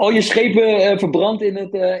 Al je schepen verbrand in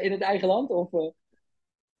het eigen land? Of,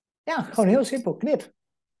 Ja, gewoon heel simpel. Knip.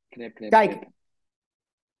 Knip. Kijk,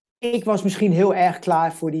 ik was misschien heel erg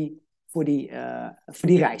klaar voor die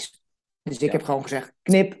reis. Dus ik heb gewoon gezegd,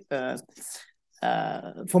 knip.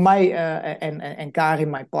 Voor mij en Karin,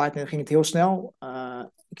 mijn partner, ging het heel snel.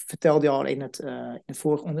 Ik vertelde je al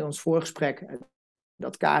in ons voorgesprek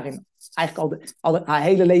dat Karin eigenlijk al haar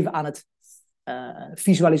hele leven aan het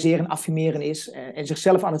visualiseren, affirmeren is en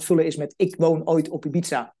zichzelf aan het vullen is met ik woon ooit op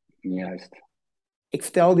Ibiza. Juist. Ik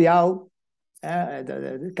vertelde jou,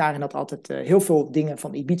 Karin had altijd heel veel dingen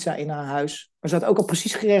van Ibiza in haar huis, maar ze had ook al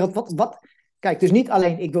precies geregeld kijk, dus niet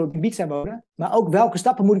alleen ik wil op Ibiza wonen, maar ook welke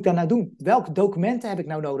stappen moet ik daar nou doen? Welke documenten heb ik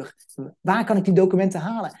nou nodig? Waar kan ik die documenten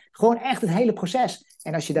halen? Gewoon echt het hele proces.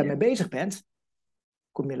 En als je daarmee bezig bent,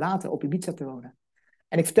 kom je later op Ibiza te wonen.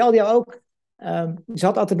 En ik vertelde jou ook, ze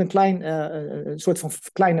had altijd een soort van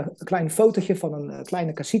kleine fotootje van een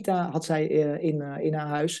kleine casita had zij in haar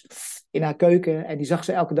huis, in haar keuken. En die zag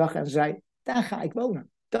ze elke dag en ze zei, daar ga ik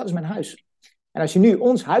wonen. Dat is mijn huis. En als je nu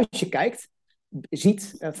ons huisje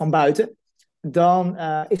ziet van buiten, dan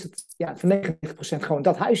is het voor 99% gewoon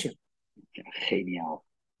dat huisje. Ja, geniaal.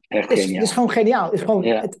 Echt geniaal. Het is gewoon geniaal. Het is gewoon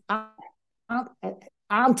het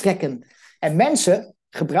aantrekken. En mensen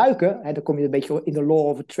gebruiken, dan kom je een beetje in de law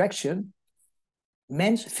of attraction.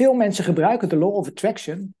 Veel mensen gebruiken de law of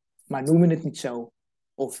attraction, maar noemen het niet zo.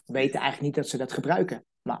 Of weten eigenlijk niet dat ze dat gebruiken.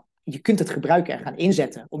 Maar je kunt het gebruiken en gaan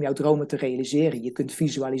inzetten om jouw dromen te realiseren. Je kunt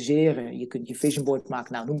visualiseren, je kunt je vision board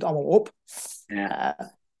maken. Nou, noem het allemaal op.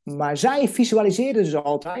 Ja. Maar zij visualiseerde dus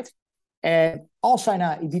altijd. En als zij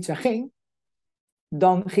naar Ibiza ging,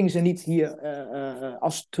 dan gingen ze niet hier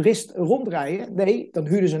als toerist rondrijden. Nee, dan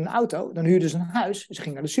huurden ze een auto, dan huurden ze een huis. Ze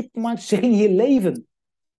gingen naar de supermarkt, ze gingen hier leven.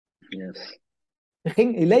 Yes. Ze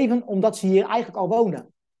gingen hier leven omdat ze hier eigenlijk al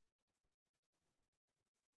woonden.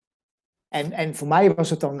 En voor mij was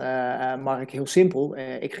het dan, Mark, heel simpel.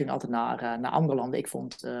 Ik ging altijd naar andere landen. Ik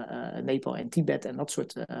vond Nepal en Tibet en dat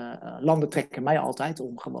soort landen trekken mij altijd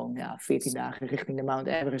om gewoon 14 dagen richting de Mount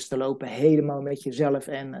Everest te lopen. Helemaal met jezelf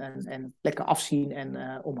en lekker afzien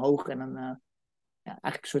en omhoog. En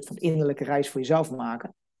eigenlijk een soort van innerlijke reis voor jezelf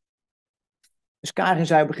maken. Dus Karin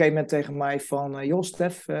zei op een gegeven moment tegen mij van... joh,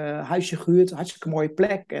 Stef, huisje gehuurd, hartstikke mooie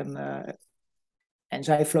plek. En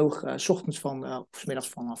zij vloog 's ochtends of 's middags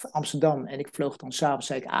vanaf Amsterdam. En ik vloog dan s'avonds.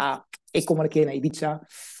 Zei ik, ik kom wel een keer naar Ibiza.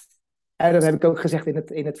 Dat heb ik ook gezegd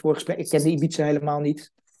in het voorgesprek. Ik kende Ibiza helemaal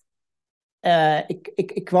niet.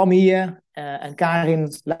 Ik kwam hier en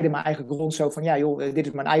Karin leidde me eigenlijk rond zo van... ja joh, dit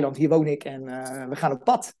is mijn eiland, hier woon ik en we gaan op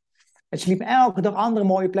pad. En ze liet me elke dag andere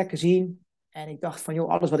mooie plekken zien. En ik dacht van joh,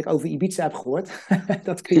 alles wat ik over Ibiza heb gehoord...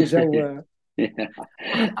 dat kun je zo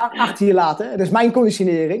achter je laten. Dat is mijn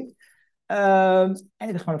conditionering. En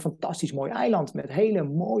het is gewoon een fantastisch mooi eiland met hele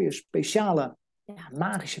mooie, speciale,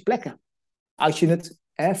 magische plekken. Als je het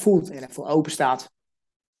voelt en ervoor open staat.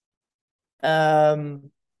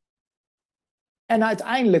 En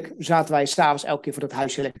uiteindelijk zaten wij s'avonds elke keer voor dat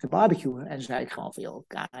huisje lekker te barbecuen. En zei ik gewoon van, joh,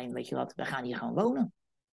 Karin, weet je wat, we gaan hier gewoon wonen.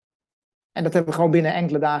 En dat hebben we gewoon binnen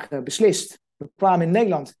enkele dagen beslist. We kwamen in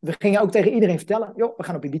Nederland. We gingen ook tegen iedereen vertellen, joh, we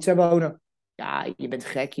gaan op Ibiza wonen. Ja, je bent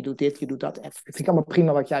gek, je doet dit, je doet dat. Ik vind het allemaal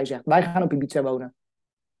prima wat jij zegt. Wij gaan op Ibiza wonen.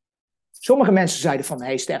 Sommige mensen zeiden van,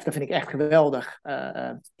 hey Stef, dat vind ik echt geweldig.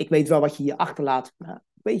 Ik weet wel wat je hier achterlaat. Maar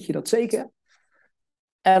weet je dat zeker?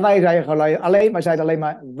 En wij zeiden alleen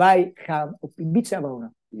maar, wij gaan op Ibiza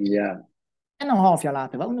wonen. Ja. En een half jaar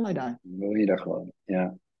later wonen wij daar. Woon je daar gewoon,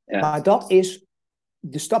 ja. Maar dat is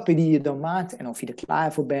de stappen die je dan maakt. En of je er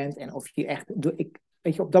klaar voor bent. En of je echt...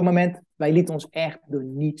 Weet je, op dat moment, wij lieten ons echt door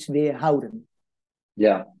niets weerhouden.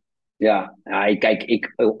 Ja. Kijk,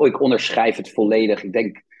 ik onderschrijf het volledig. Ik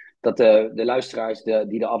denk dat de luisteraars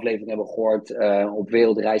die de aflevering hebben gehoord... op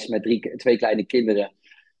wereldreis met 2 kleine kinderen...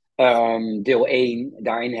 deel 1,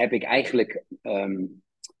 daarin heb ik eigenlijk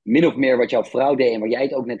min of meer wat jouw vrouw deed... en waar jij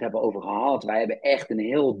het ook net hebt over gehad. Wij hebben echt een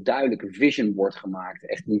heel duidelijke vision board gemaakt.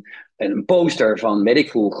 Echt een poster van, weet ik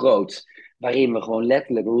veel hoe groot... waarin we gewoon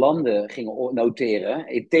letterlijk landen gingen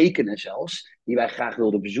noteren... tekenen zelfs, die wij graag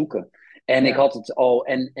wilden bezoeken. En ik had het al...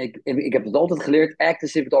 en ik heb het altijd geleerd... act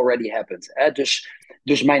as if it already happened.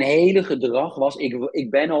 Dus mijn hele gedrag was... ik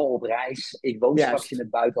ben al op reis. Ik woon straks in het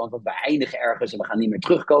buitenland. Want we eindigen ergens en we gaan niet meer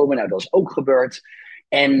terugkomen. Nou, dat is ook gebeurd.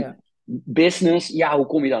 En business... hoe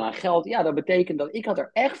kom je dan aan geld? Ja, dat betekent dat ik had er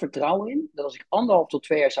echt vertrouwen in... dat als ik 1,5 tot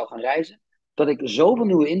 2 jaar zou gaan reizen... dat ik zoveel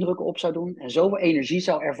nieuwe indrukken op zou doen... en zoveel energie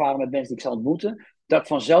zou ervaren met mensen die ik zou ontmoeten... dat ik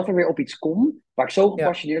vanzelf weer op iets kom... waar ik zo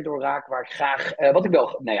gepassioneerd door raak... waar ik graag... wat ik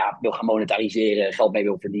wil gaan monetariseren... geld mee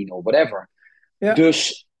wil verdienen of whatever. Ja.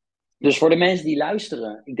 Dus voor de mensen die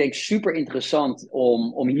luisteren... ik denk super interessant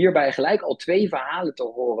om hierbij gelijk al 2 verhalen te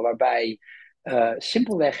horen... waarbij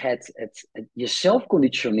simpelweg het jezelf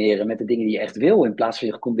conditioneren... met de dingen die je echt wil... in plaats van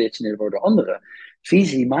je geconditioneerd worden door anderen.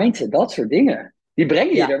 Visie, mindset, dat soort dingen. Die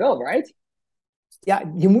brengen je er wel, right?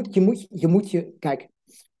 Ja, kijk,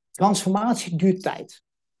 transformatie duurt tijd.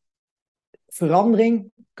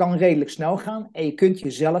 Verandering kan redelijk snel gaan. En je kunt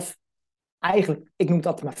jezelf eigenlijk, ik noem het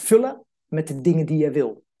altijd maar, vullen met de dingen die je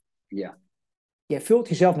wil. Ja. Jij vult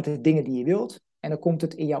jezelf met de dingen die je wilt. En dan komt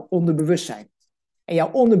het in jouw onderbewustzijn. En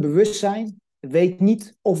jouw onderbewustzijn weet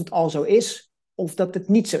niet of het al zo is, of dat het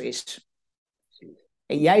niet zo is.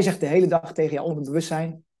 En jij zegt de hele dag tegen jouw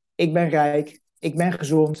onderbewustzijn, ik ben rijk, ik ben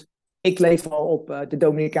gezond, ik leef al op de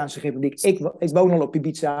Dominicaanse Republiek, ik woon al op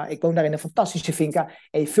Ibiza, ik woon daar in een fantastische finca.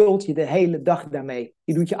 En je vult je de hele dag daarmee.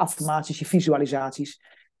 Je doet je affirmaties, je visualisaties.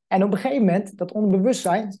 En op een gegeven moment, dat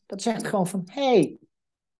onderbewustzijn, dat zegt gewoon van, hey.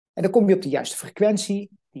 En dan kom je op de juiste frequentie,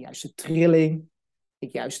 de juiste trilling,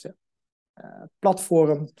 het juiste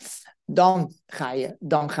platform. Dan ga je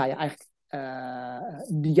eigenlijk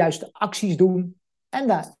de juiste acties doen.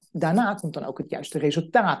 En daarna komt dan ook het juiste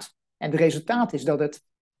resultaat. En het resultaat is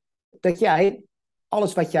dat jij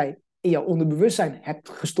alles wat jij in jouw onderbewustzijn hebt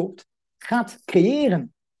gestopt, gaat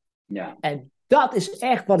creëren. Ja. En dat is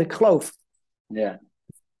echt wat ik geloof. Ja.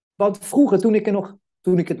 Want vroeger, toen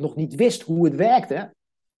ik het nog niet wist hoe het werkte,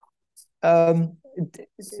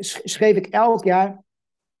 schreef ik elk jaar,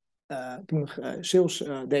 toen ik sales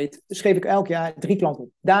deed, schreef ik elk jaar 3 klanten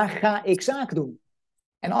op. Daar ga ik zaken doen.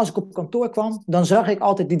 En als ik op kantoor kwam, dan zag ik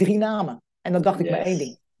altijd die 3 namen. En dan dacht ik maar 1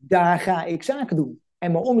 ding. Daar ga ik zaken doen.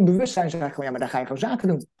 En mijn onderbewustzijn zei gewoon, ja, maar daar ga je gewoon zaken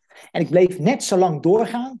doen. En ik bleef net zo lang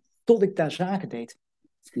doorgaan tot ik daar zaken deed.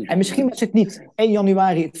 En misschien was het niet 1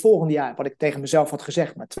 januari het volgende jaar, wat ik tegen mezelf had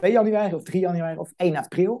gezegd, maar 2 januari of 3 januari of 1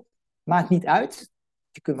 april. Maakt niet uit.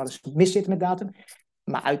 Je kunt wel eens miszitten met datum.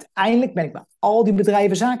 Maar uiteindelijk ben ik bij al die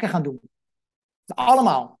bedrijven zaken gaan doen.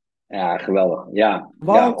 Allemaal. Ja, geweldig. Ja.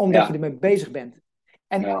 Waarom? Omdat je ermee bezig bent.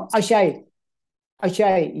 En Ja. als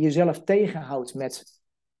jij jezelf tegenhoudt met...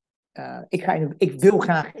 ik wil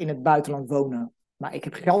graag in het buitenland wonen, maar ik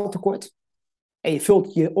heb geldtekort. En je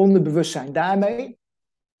vult je onderbewustzijn daarmee.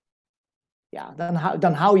 Ja,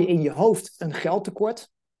 dan hou je in je hoofd een geldtekort.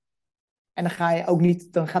 En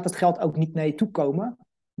dan gaat het geld ook niet naar je toe komen.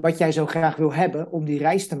 Wat jij zo graag wil hebben om die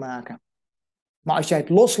reis te maken. Maar als jij het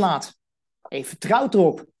loslaat. En je vertrouwt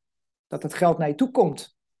erop dat het geld naar je toe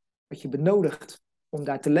komt. Wat je benodigt om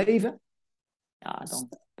daar te leven. Ja,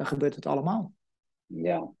 dan gebeurt het allemaal.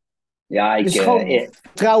 Ja. Ja, dus gewoon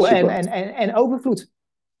vertrouwen en overvloed.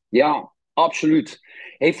 Ja, absoluut.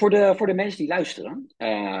 Hey, voor de mensen die luisteren,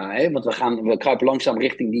 want we kruipen langzaam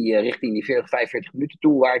richting die 40, 45 minuten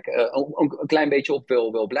toe, waar ik een klein beetje op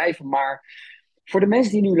wil blijven. Maar voor de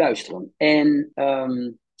mensen die nu luisteren, en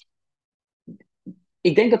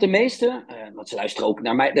ik denk dat de meesten, want ze luisteren ook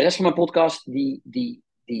naar mij, de rest van mijn podcast, die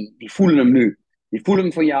voelen hem nu. Die voelen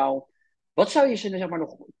hem van jou. Wat zou je ze zeg maar,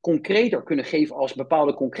 nog concreter kunnen geven als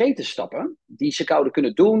bepaalde concrete stappen die ze zouden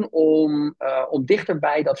kunnen doen om dichter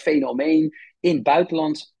bij dat fenomeen in het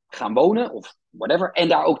buitenland gaan wonen of whatever en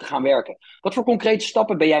daar ook te gaan werken? Wat voor concrete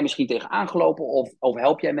stappen ben jij misschien tegen aangelopen of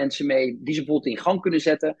help jij mensen mee die ze bijvoorbeeld in gang kunnen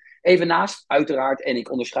zetten? Even naast, uiteraard, en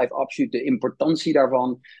ik onderschrijf absoluut de importantie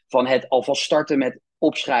daarvan, van het alvast starten met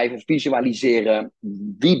opschrijven, visualiseren.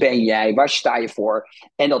 Wie ben jij? Waar sta je voor?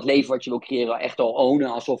 En dat leven wat je wil creëren echt al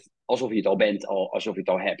ownen alsof je het al bent, alsof je het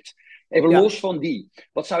al hebt. Even los van die.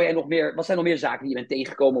 Wat zijn nog meer zaken die je bent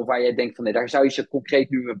tegengekomen of waar je denkt van nee, daar zou je ze concreet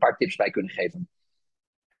nu een paar tips bij kunnen geven?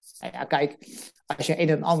 Ja, kijk, als je in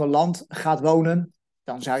een ander land gaat wonen,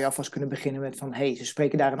 dan zou je alvast kunnen beginnen met van ze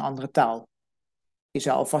spreken daar een andere taal. Je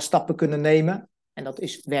zou alvast stappen kunnen nemen en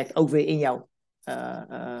dat werkt ook weer in jouw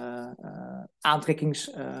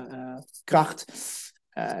aantrekkingskracht.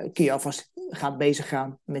 Kun je alvast bezig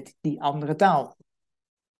gaan met die andere taal.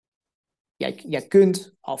 Jij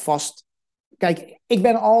kunt alvast... Kijk, ik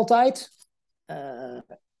ben altijd...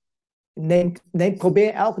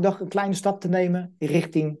 probeer elke dag een kleine stap te nemen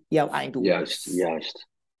richting jouw einddoel. Juist.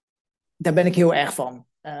 Daar ben ik heel erg van.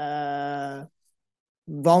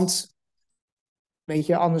 Want, weet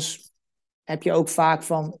je, anders heb je ook vaak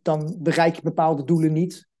van... dan bereik je bepaalde doelen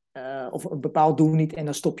niet. Of een bepaald doel niet en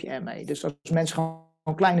dan stop je ermee. Dus als mensen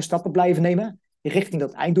gewoon kleine stappen blijven nemen richting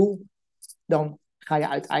dat einddoel... dan ga je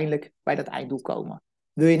uiteindelijk bij dat einddoel komen.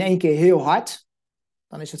 Wil je in één keer heel hard,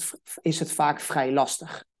 dan is het vaak vrij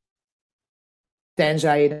lastig.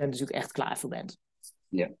 Tenzij je er natuurlijk echt klaar voor bent.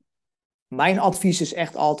 Ja. Mijn advies is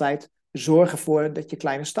echt altijd, zorg ervoor dat je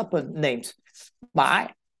kleine stappen neemt.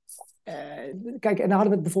 Maar, kijk, en daar hadden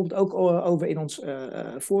we het bijvoorbeeld ook over in ons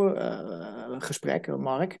voorgesprek,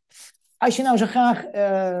 Mark. Als je nou zo graag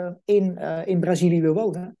in Brazilië wil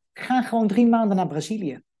wonen, ga gewoon 3 maanden naar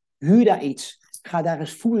Brazilië. Huur daar iets. Ga daar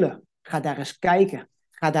eens voelen. Ga daar eens kijken.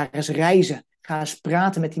 Ga daar eens reizen. Ga eens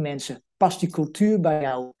praten met die mensen. Past die cultuur bij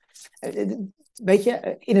jou? Weet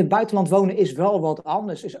je, in het buitenland wonen is wel wat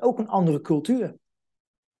anders. Is ook een andere cultuur.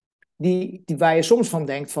 Waar je soms van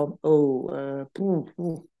denkt van...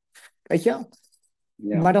 Weet je?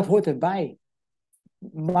 Ja. Maar dat hoort erbij.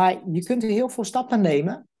 Maar je kunt er heel veel stappen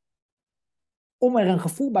nemen... om er een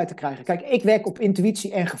gevoel bij te krijgen. Kijk, ik werk op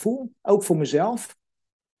intuïtie en gevoel. Ook voor mezelf.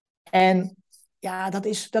 En ja, dat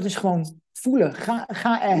is gewoon voelen.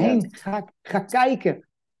 Ga erheen. Ga kijken.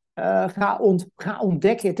 Ga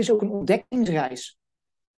ontdekken. Het is ook een ontdekkingsreis.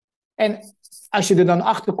 En als je er dan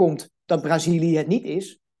achter komt dat Brazilië het niet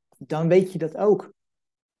is, dan weet je dat ook.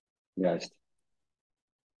 Juist.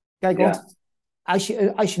 Kijk, want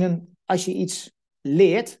als je iets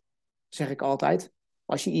leert, zeg ik altijd,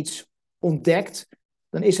 als je iets ontdekt,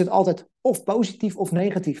 dan is het altijd of positief of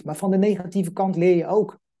negatief. Maar van de negatieve kant leer je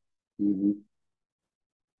ook. Mm-hmm.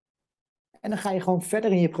 En dan ga je gewoon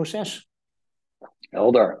verder in je proces.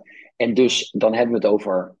 Helder. En dus dan hebben we het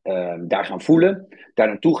over daar gaan voelen, daar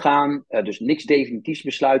naartoe gaan. Dus niks definitiefs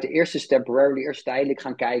besluiten. Eerst is temporarily, eerst tijdelijk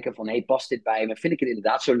gaan kijken van past dit bij me? Vind ik het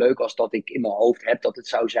inderdaad zo leuk als dat ik in mijn hoofd heb dat het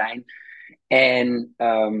zou zijn? En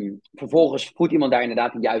vervolgens voedt iemand daar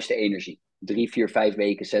inderdaad de juiste energie. 3, 4, 5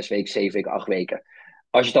 weken, 6 weken, 7 weken, 8 weken.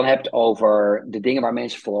 Als je het dan hebt over de dingen waar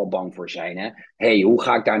mensen vooral bang voor zijn. Hè? Hoe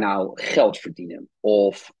ga ik daar nou geld verdienen?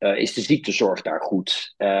 Of is de ziektezorg daar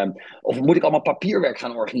goed? Of moet ik allemaal papierwerk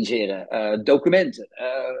gaan organiseren? Documenten?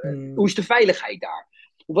 Hoe is de veiligheid daar?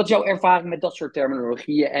 Wat is jouw ervaring met dat soort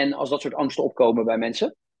terminologieën en als dat soort angsten opkomen bij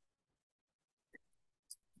mensen?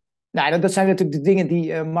 Nou, dat zijn natuurlijk de dingen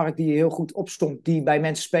die, Mark, die heel goed opstond, die bij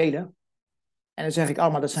mensen spelen. En dan zeg ik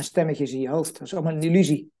allemaal, dat zijn stemmetjes in je hoofd. Dat is allemaal een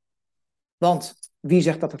illusie. Want wie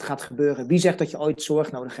zegt dat het gaat gebeuren? Wie zegt dat je ooit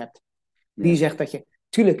zorg nodig hebt? Wie zegt dat je...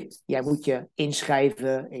 Tuurlijk, jij moet je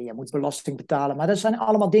inschrijven en jij moet belasting betalen. Maar dat zijn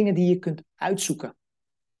allemaal dingen die je kunt uitzoeken.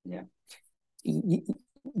 Ja.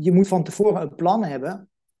 Je moet van tevoren een plan hebben.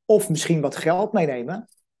 Of misschien wat geld meenemen.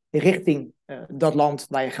 Richting dat land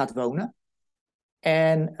waar je gaat wonen.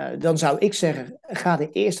 En dan zou ik zeggen, ga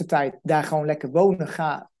de eerste tijd daar gewoon lekker wonen.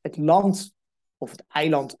 Ga het land of het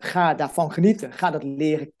eiland, ga daarvan genieten. Ga dat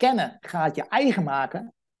leren kennen. Ga het je eigen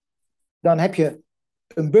maken. Dan heb je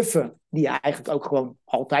een buffer die je eigenlijk ook gewoon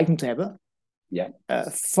altijd moet hebben. Ja.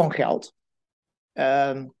 Van geld.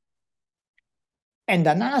 En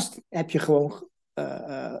daarnaast heb je gewoon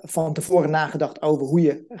van tevoren nagedacht over hoe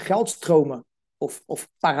je geldstromen of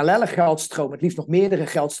parallele geldstromen, het liefst nog meerdere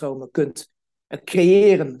geldstromen kunt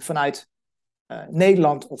creëren vanuit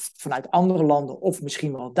Nederland of vanuit andere landen of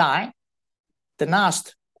misschien wel daar.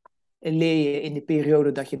 Daarnaast leer je in de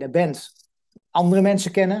periode dat je daar bent andere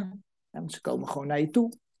mensen kennen. Want ze komen gewoon naar je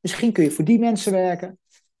toe. Misschien kun je voor die mensen werken.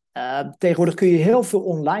 Tegenwoordig kun je heel veel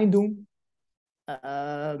online doen.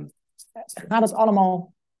 Ga dat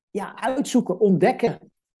allemaal uitzoeken,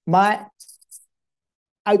 ontdekken. Maar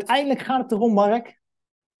uiteindelijk gaat het erom, Mark.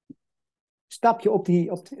 Stap je op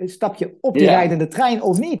die rijdende trein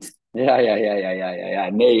of niet? Ja.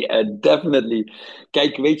 Nee, definitely.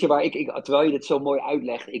 Kijk, weet je waar terwijl je dit zo mooi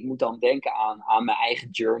uitlegt, ik moet dan denken aan mijn eigen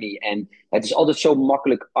journey. En het is altijd zo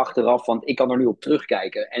makkelijk achteraf, want ik kan er nu op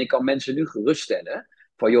terugkijken. En ik kan mensen nu geruststellen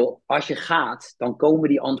van, joh, als je gaat, dan komen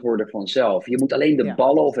die antwoorden vanzelf. Je moet alleen de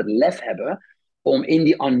ballen of het lef hebben om in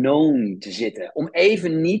die unknown te zitten. Om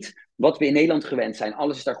even niet, wat we in Nederland gewend zijn,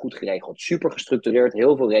 alles is daar goed geregeld. Super gestructureerd,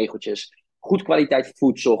 heel veel regeltjes. Goed kwaliteit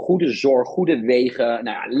voedsel, goede zorg, goede wegen.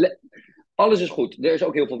 Nou ja, alles is goed. Er is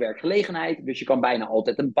ook heel veel werkgelegenheid. Dus je kan bijna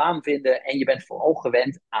altijd een baan vinden. En je bent vooral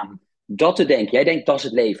gewend aan dat te denken. Jij denkt, dat is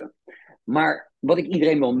het leven. Maar wat ik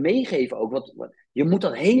iedereen wil meegeven ook. Je moet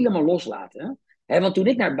dat helemaal loslaten. Hè? Want toen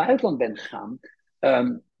ik naar het buitenland ben gegaan.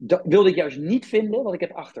 Wilde ik juist niet vinden wat ik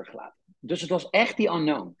heb achtergelaten. Dus het was echt die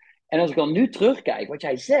unknown. En als ik dan nu terugkijk, wat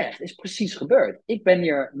jij zegt, is precies gebeurd. Ik ben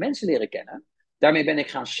hier mensen leren kennen. Daarmee ben ik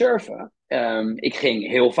gaan surfen. Ik ging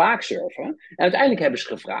heel vaak surfen. En uiteindelijk hebben ze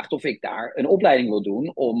gevraagd of ik daar een opleiding wil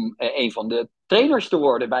doen om een van de trainers te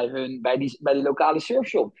worden bij die lokale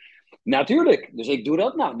surfshop. Natuurlijk, dus ik doe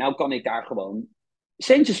dat. Nou kan ik daar gewoon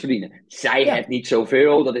centjes verdienen. Zij het niet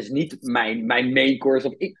zoveel, dat is niet mijn main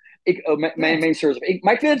course. Mijn main source.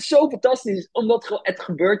 Maar ik vind het zo fantastisch, omdat het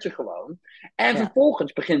gebeurt je gewoon. En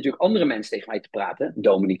vervolgens beginnen natuurlijk andere mensen tegen mij te praten,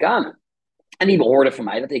 Dominicanen. En die hoorden van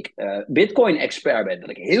mij dat ik Bitcoin-expert ben. Dat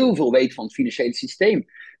ik heel veel weet van het financiële systeem.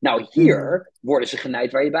 Nou, hier worden ze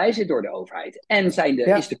genaaid waar je bij zit door de overheid. En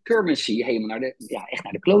is de currency helemaal echt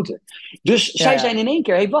naar de kloten. Dus zij zijn in één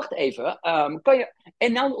keer, hey, wacht even. Kan je...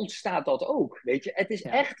 En nou ontstaat dat ook, weet je. Het is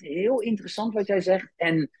echt heel interessant wat jij zegt.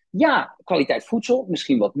 En ja, kwaliteit voedsel,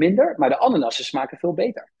 misschien wat minder. Maar de ananassen smaken veel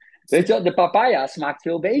beter. Weet je, de papaya smaakt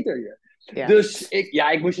veel beter hier. Ja. Dus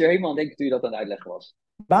ik moest er helemaal aan denken toen je dat aan het uitleggen was.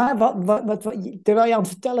 Maar terwijl je aan het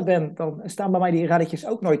vertellen bent, dan staan bij mij die radertjes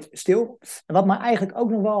ook nooit stil. En wat mij eigenlijk ook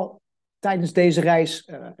nog wel tijdens deze reis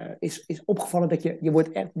is opgevallen, dat je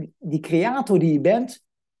wordt echt, die creator die je bent,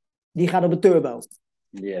 die gaat op de turbo.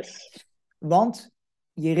 Yes. Want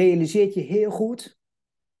je realiseert je heel goed,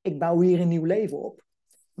 ik bouw hier een nieuw leven op.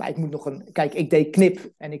 Maar ik moet nog kijk, ik deed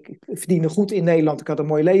knip en ik verdiende goed in Nederland, ik had een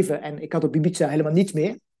mooi leven en ik had op Ibiza helemaal niets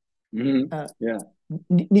meer.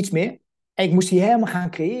 Niets meer. En ik moest die helemaal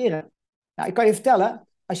gaan creëren. Nou, ik kan je vertellen,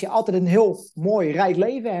 als je altijd een heel mooi, rijk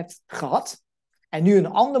leven hebt gehad, en nu een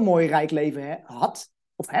ander mooi, rijk leven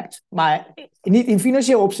hebt, maar niet in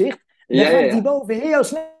financieel opzicht, dan gaat het hierboven heel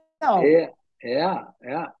snel. Ja.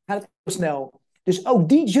 Gaat het heel snel. Dus ook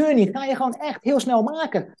die journey ga je gewoon echt heel snel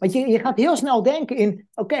maken. Want je gaat heel snel denken in,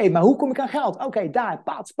 oké, maar hoe kom ik aan geld? Oké, daar,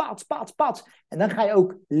 pats. En dan ga je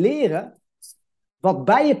ook leren wat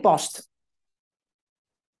bij je past.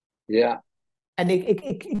 Ja. En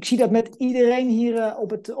ik zie dat met iedereen hier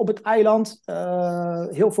op het eiland.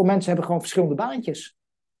 Heel veel mensen hebben gewoon verschillende baantjes.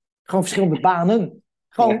 Gewoon verschillende banen.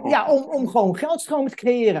 Gewoon, om gewoon geldstromen te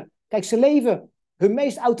creëren. Kijk, ze leven hun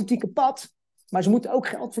meest authentieke pad, maar ze moeten ook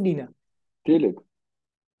geld verdienen. Tuurlijk.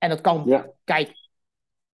 En dat kan, kijk,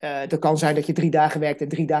 dat kan zijn dat je 3 dagen werkt en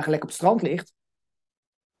 3 dagen lekker op het strand ligt.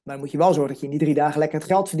 Maar dan moet je wel zorgen dat je in die 3 dagen lekker het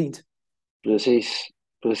geld verdient. Precies.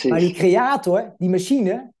 Maar die creator, die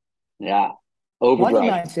machine, overdrive.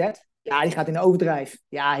 money mindset, Ja, die gaat in de overdrijf.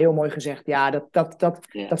 Ja, heel mooi gezegd. Ja,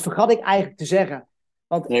 Ja. dat vergat ik eigenlijk te zeggen.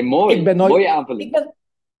 Want Nee, mooi. ik ben nooit, Mooie aanvulling.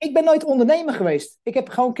 ik ben nooit ondernemer geweest. Ik heb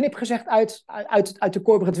gewoon knip gezegd uit de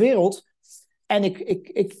corporate wereld. En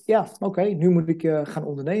ja, oké, nu moet ik gaan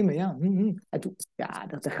ondernemen. Ja, En toen, ja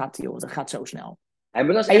dat gaat zo snel. Ja,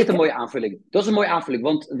 maar dat is En echt een mooie aanvulling. Dat is een mooie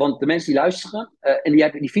aanvulling, want de mensen die luisteren,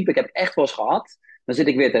 en die feedback heb ik echt wel eens gehad. Dan zit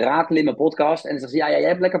ik weer te ratelen in mijn podcast en dan zeggen ze, ja, jij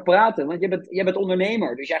hebt lekker praten, want jij bent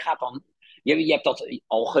ondernemer. Dus jij gaat dan, je hebt dat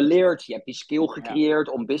al geleerd, je hebt die skill ja, gecreëerd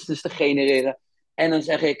om business te genereren. En dan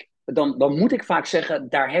zeg ik, dan moet ik vaak zeggen,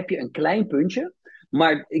 daar heb je een klein puntje.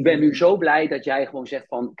 Maar ik ben nu zo blij dat jij gewoon zegt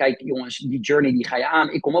van, kijk jongens, die journey die ga je aan.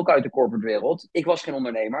 Ik kom ook uit de corporate wereld. Ik was geen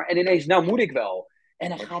ondernemer. En ineens, nou moet ik wel. En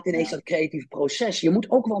dan gaat ineens ja, dat creatieve proces. Je moet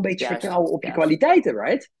ook wel een beetje juist, vertrouwen op je juist. kwaliteiten,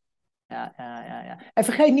 right? Ja. En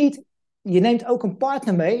vergeet niet, je neemt ook een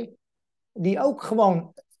partner mee die ook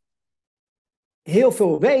gewoon heel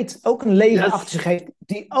veel weet, ook een leven Yes. achter zich heeft,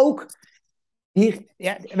 die ook hier,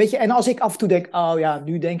 ja, weet je, en als ik af en toe denk, oh ja,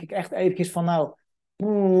 nu denk ik echt eventjes van nou,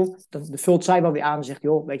 dan vult zij wel weer aan en zegt,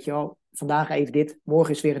 joh, weet je wel, vandaag even dit,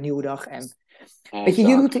 morgen is weer een nieuwe dag. En weet je,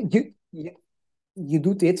 Exact. je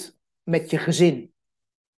doet dit met je gezin.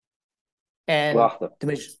 En Prachtig.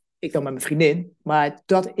 tenminste, ik dan met mijn vriendin, maar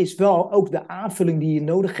dat is wel ook de aanvulling die je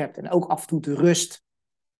nodig hebt en ook af en toe de rust.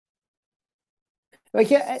 Weet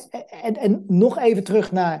je, en nog even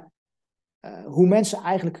terug naar hoe mensen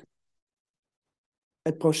eigenlijk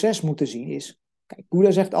het proces moeten zien is. Kijk,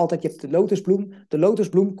 Boeddha zegt altijd, je hebt de lotusbloem. De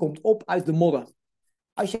lotusbloem komt op uit de modder.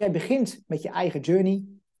 Als jij begint met je eigen journey,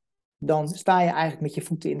 dan sta je eigenlijk met je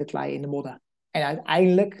voeten in de klei, in de modder. En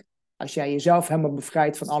uiteindelijk, als jij jezelf helemaal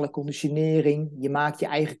bevrijdt van alle conditionering, je maakt je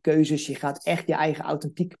eigen keuzes, je gaat echt je eigen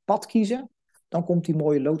authentieke pad kiezen, dan komt die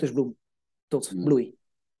mooie lotusbloem tot bloei.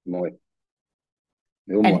 Mooi.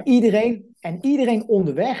 Heel mooi. En iedereen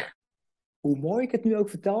onderweg, hoe mooi ik het nu ook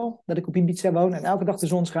vertel, dat ik op Ibiza woon en elke dag de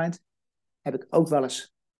zon schijnt, heb ik ook wel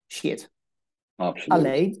eens shit. Absoluut.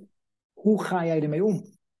 Alleen, hoe ga jij ermee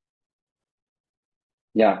om?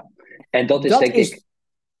 Ja, en dat is Dat denk is ik,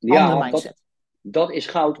 andere ja, mindset. dat is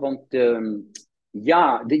goud, want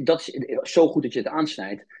ja, dat is zo goed dat je het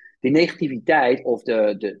aansnijdt. Die negativiteit of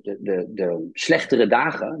de slechtere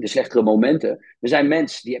dagen, de slechtere momenten, we zijn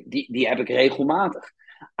mensen, die heb ik regelmatig.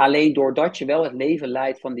 Alleen doordat je wel het leven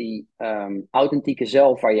leidt van die authentieke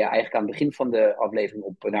zelf, waar je eigenlijk aan het begin van de aflevering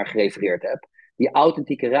op naar gerefereerd hebt, die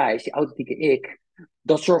authentieke reis, die authentieke ik,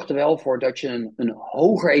 dat zorgt er wel voor dat je een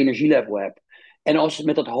hoger energielevel hebt. En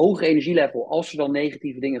met dat hoge energielevel, als er dan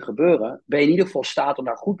negatieve dingen gebeuren, ben je in ieder geval in staat om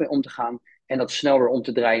daar goed mee om te gaan en dat snel weer om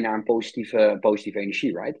te draaien naar een positieve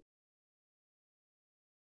energie, right?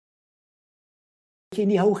 Dat je in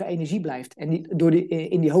die hoge energie blijft. En door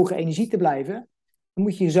in die hoge energie te blijven, dan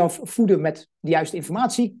moet je jezelf voeden met de juiste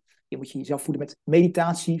informatie. Je moet jezelf voeden met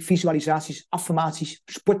meditatie, visualisaties, affirmaties,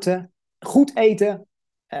 sporten, goed eten.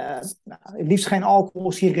 Het liefst geen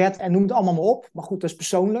alcohol, sigaret en noem het allemaal maar op. Maar goed, dat is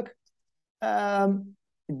persoonlijk.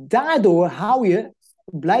 Daardoor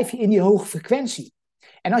blijf je in die hoge frequentie.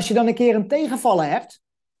 En als je dan een keer een tegenvaller hebt,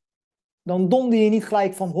 dan donder je niet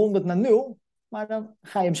gelijk van 100 naar 0, maar dan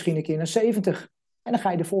ga je misschien een keer naar 70. En dan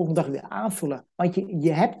ga je de volgende dag weer aanvullen. Want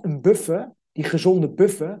je hebt een buffer, die gezonde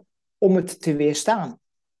buffer, om het te weerstaan.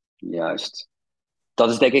 Juist. Dat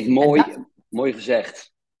is denk ik mooi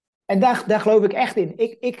gezegd. En daar geloof ik echt in.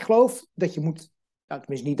 Ik geloof dat je moet, nou,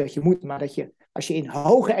 tenminste niet dat je moet, maar dat je, als je in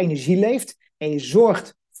hoge energie leeft en je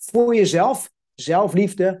zorgt voor jezelf,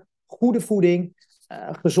 zelfliefde, goede voeding,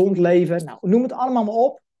 gezond leven, nou, noem het allemaal maar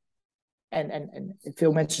op. En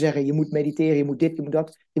veel mensen zeggen, je moet mediteren, je moet dit, je moet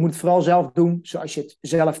dat. Je moet het vooral zelf doen zoals je het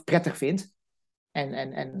zelf prettig vindt.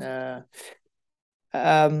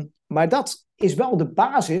 Maar dat is wel de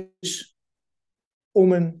basis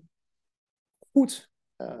om een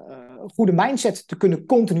goede mindset te kunnen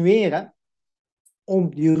continueren.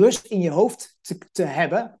 Om die rust in je hoofd te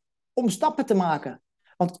hebben om stappen te maken.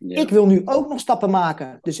 Want ik wil nu ook nog stappen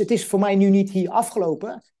maken. Dus het is voor mij nu niet hier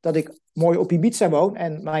afgelopen dat ik mooi op Ibiza woon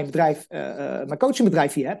en mijn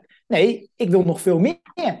coachingbedrijf hier heb. Nee, ik wil nog veel meer.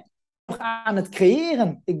 Nog aan het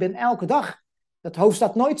creëren. Ik ben elke dag, dat hoofd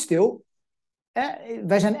staat nooit stil.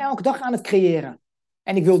 Wij zijn elke dag aan het creëren.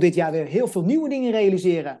 En ik wil dit jaar weer heel veel nieuwe dingen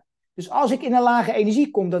realiseren. Dus als ik in een lage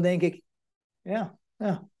energie kom, dan denk ik, ja,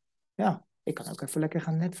 ik kan ook even lekker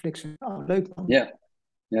gaan Netflixen. Oh, leuk man.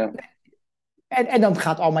 Ja. En dan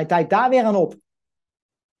gaat al mijn tijd daar weer aan op.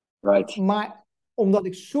 Right. Maar omdat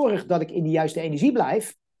ik zorg dat ik in die juiste energie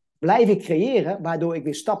blijf ik creëren, waardoor ik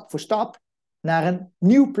weer stap voor stap naar een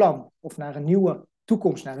nieuw plan of naar een nieuwe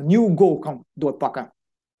toekomst, naar een nieuwe goal kan doorpakken.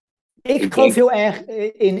 Ik geloof heel erg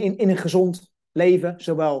in een gezond leven,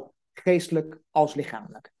 zowel geestelijk als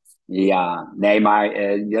lichamelijk. Ja, nee, maar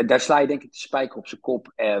daar sla je denk ik de spijker op zijn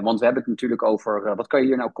kop. Want we hebben het natuurlijk over, wat kan je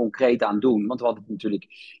hier nou concreet aan doen? Want we hadden het natuurlijk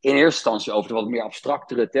in eerste instantie over de wat meer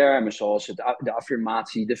abstractere termen, zoals de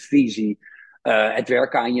affirmatie, de visie, het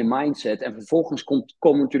werken aan je mindset. En vervolgens komen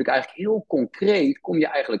we natuurlijk eigenlijk heel concreet, kom je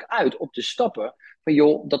eigenlijk uit op de stappen van,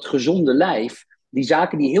 joh, dat gezonde lijf, die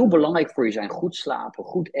zaken die heel belangrijk voor je zijn, goed slapen,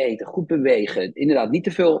 goed eten, goed bewegen, inderdaad niet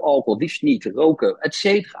te veel alcohol, liefst niet, roken, et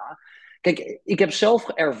cetera. Kijk, ik heb zelf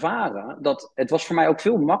ervaren dat het was voor mij ook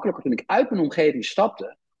veel makkelijker toen ik uit mijn omgeving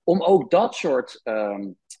stapte, om ook dat soort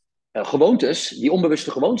gewoontes, die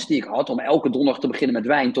onbewuste gewoontes die ik had, om elke donderdag te beginnen met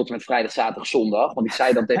wijn tot en met vrijdag, zaterdag, zondag. Want ik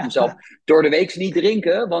zei dan tegen mezelf, door de week niet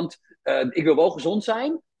drinken, want ik wil wel gezond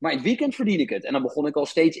zijn, maar in het weekend verdien ik het. En dan begon ik al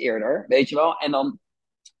steeds eerder, weet je wel.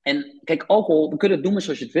 En kijk, alcohol, we kunnen het noemen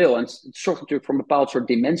zoals je het wil. En het zorgt natuurlijk voor een bepaald soort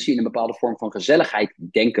dimensie en een bepaalde vorm van gezelligheid,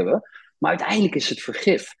 denken we. Maar uiteindelijk is het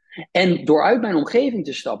vergif. En door uit mijn omgeving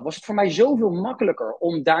te stappen, was het voor mij zoveel makkelijker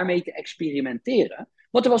om daarmee te experimenteren.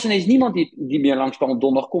 Want er was ineens niemand die meer langskwam op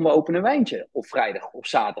donderdag, kon we openen een wijntje. Of vrijdag, of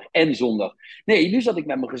zaterdag en zondag. Nee, nu zat ik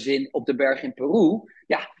met mijn gezin op de berg in Peru.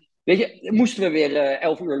 Ja, weet je, moesten we weer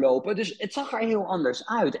 11 uur lopen. Dus het zag er heel anders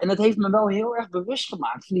uit. En dat heeft me wel heel erg bewust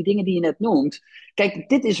gemaakt van die dingen die je net noemt. Kijk,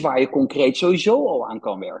 dit is waar je concreet sowieso al aan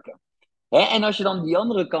kan werken. Hè? En als je dan die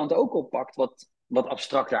andere kant ook oppakt, wat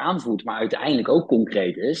abstracter aanvoelt, maar uiteindelijk ook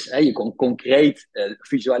concreet is. Hè? Je kan concreet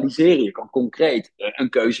visualiseren. Je kan concreet een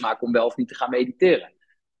keuze maken om wel of niet te gaan mediteren.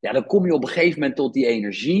 Ja, dan kom je op een gegeven moment tot die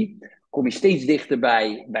energie. Kom je steeds dichter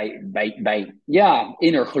bij ja,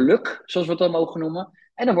 inner geluk, zoals we het dan mogen noemen.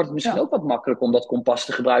 En dan wordt het misschien ook wat makkelijker om dat kompas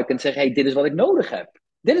te gebruiken en te zeggen, hey, dit is wat ik nodig heb.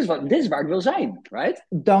 Dit is waar ik wil zijn, right?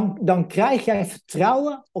 Dan krijg jij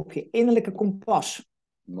vertrouwen op je innerlijke kompas.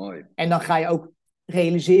 Mooi. En dan ga je ook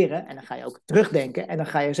realiseren en dan ga je ook terugdenken en dan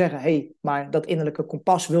ga je zeggen, hey, maar dat innerlijke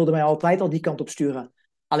kompas wilde mij altijd al die kant op sturen.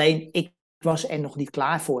 Alleen ik was er nog niet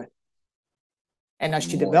klaar voor. En als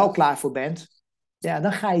je er wel klaar voor bent, ja,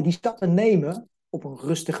 dan ga je die stappen nemen op een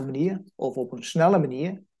rustige manier of op een snelle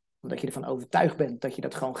manier, omdat je ervan overtuigd bent dat je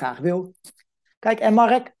dat gewoon graag wil. Kijk, en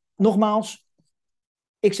Mark, nogmaals,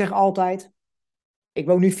 ik zeg altijd, ik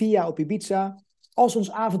woon nu 4 jaar op Ibiza. Als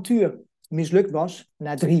ons avontuur mislukt was,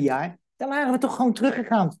 na 3 jaar, dan waren we toch gewoon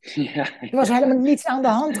teruggegaan. Ja. Er was helemaal niets aan de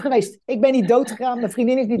hand geweest. Ik ben niet doodgegaan, mijn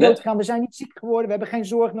vriendin is niet doodgegaan, we zijn niet ziek geworden, we hebben geen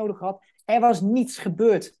zorg nodig gehad. Er was niets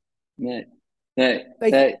gebeurd. Nee.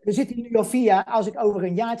 Weet je, we zitten hier nu al 4 jaar, als ik over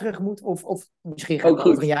een jaar terug moet, of misschien ga ik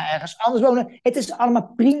over een jaar ergens anders wonen. Het is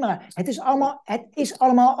allemaal prima. Het is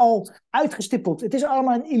allemaal al uitgestippeld. Het is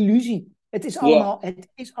allemaal een illusie. Het is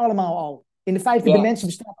allemaal al. In de 5e dimensie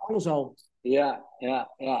bestaat alles al. Ja.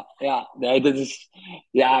 Nee, dat is...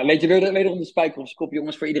 Ja, weet je, wederom de spijker op zijn kop,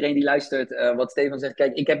 jongens, voor iedereen die luistert. Wat Stefan zegt,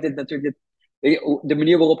 kijk, ik heb dit natuurlijk... De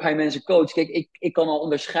manier waarop hij mensen coacht. Kijk, ik kan al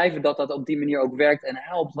onderschrijven dat dat op die manier ook werkt en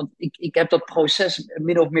helpt. Want ik heb dat proces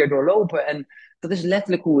min of meer doorlopen. En dat is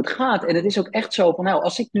letterlijk hoe het gaat. En het is ook echt zo van, nou,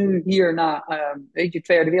 als ik nu hier na 2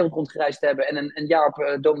 jaar de wereld rondgereisd heb en een jaar op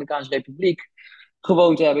de Dominicaanse Republiek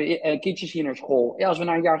gewoond hebben, kindjes hier naar school. Ja, als we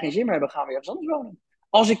na een jaar geen zin meer hebben, gaan we ergens anders wonen.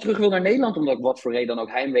 Als ik terug wil naar Nederland, omdat ik wat voor reden dan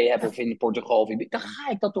ook heimwee heb, of in Portugal, of dan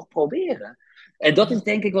ga ik dat toch proberen. En dat is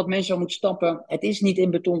denk ik wat mensen moeten stappen. Het is niet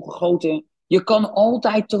in beton gegoten. Je kan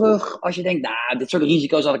altijd terug als je denkt, nou, dit soort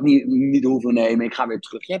risico's had ik niet hoeven nemen. Ik ga weer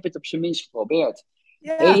terug. Je hebt het op zijn minst geprobeerd.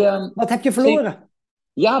 Ja, hey, wat heb je verloren?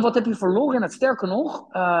 Ja, wat heb je verloren? En het sterker nog,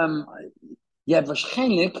 je hebt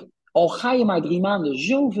waarschijnlijk, al ga je maar 3 maanden,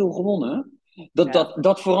 zoveel gewonnen.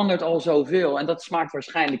 Dat verandert al zoveel. En dat smaakt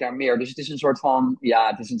waarschijnlijk naar meer. Dus het is een soort van,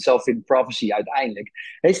 het is een self-fulfilling prophecy uiteindelijk.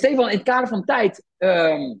 Hey Stefan, in het kader van tijd...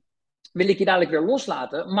 wil ik je dadelijk weer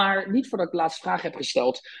loslaten. Maar niet voordat ik de laatste vraag heb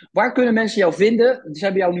gesteld. Waar kunnen mensen jou vinden? Ze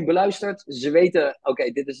hebben jou nu beluisterd. Ze weten,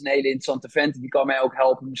 oké, dit is een hele interessante vent. Die kan mij ook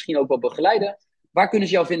helpen. Misschien ook wel begeleiden. Waar kunnen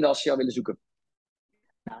ze jou vinden als ze jou willen zoeken?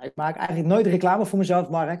 Nou, ik maak eigenlijk nooit reclame voor mezelf,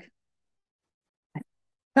 Mark.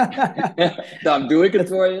 Dan doe ik het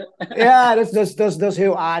voor je. Ja, dat is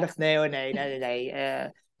heel aardig. Nee hoor, nee.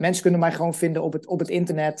 Mensen kunnen mij gewoon vinden op het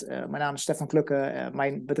internet. Mijn naam is Stephan Klocker.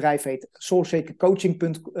 Mijn bedrijf heet soulshakercoaching.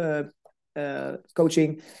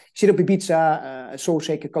 Ik zit op Ibiza,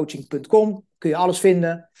 soulshakercoaching.com. Kun je alles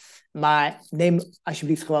vinden. Maar neem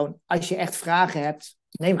alsjeblieft gewoon, als je echt vragen hebt,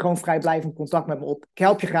 neem gewoon vrijblijvend contact met me op. Ik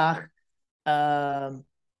help je graag.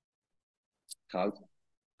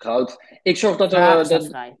 Goud. Ik zorg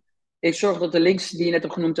dat de links die je net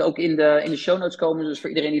hebt genoemd ook in de show notes komen. Dus voor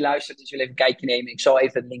iedereen die luistert, dus wil even een kijkje nemen. Ik zal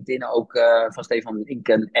even LinkedIn ook van Stefan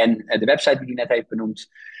linken en de website die hij net heeft benoemd.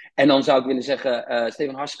 En dan zou ik willen zeggen,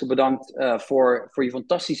 Stefan, hartstikke bedankt voor je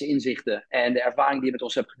fantastische inzichten en de ervaring die je met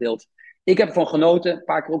ons hebt gedeeld. Ik heb ervan genoten. Een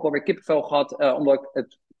paar keer ook alweer kippenvel gehad. Omdat ik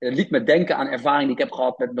het liet me denken aan ervaring die ik heb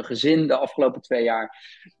gehad met mijn gezin de afgelopen 2 jaar.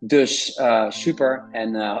 Dus super.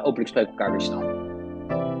 En hopelijk spreken we elkaar weer snel.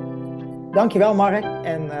 Dankjewel, Mark.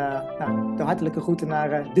 En de hartelijke groeten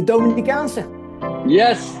naar de Dominicaanse.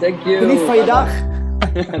 Yes, thank you. Geniet van je dag.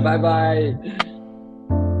 Bye bye.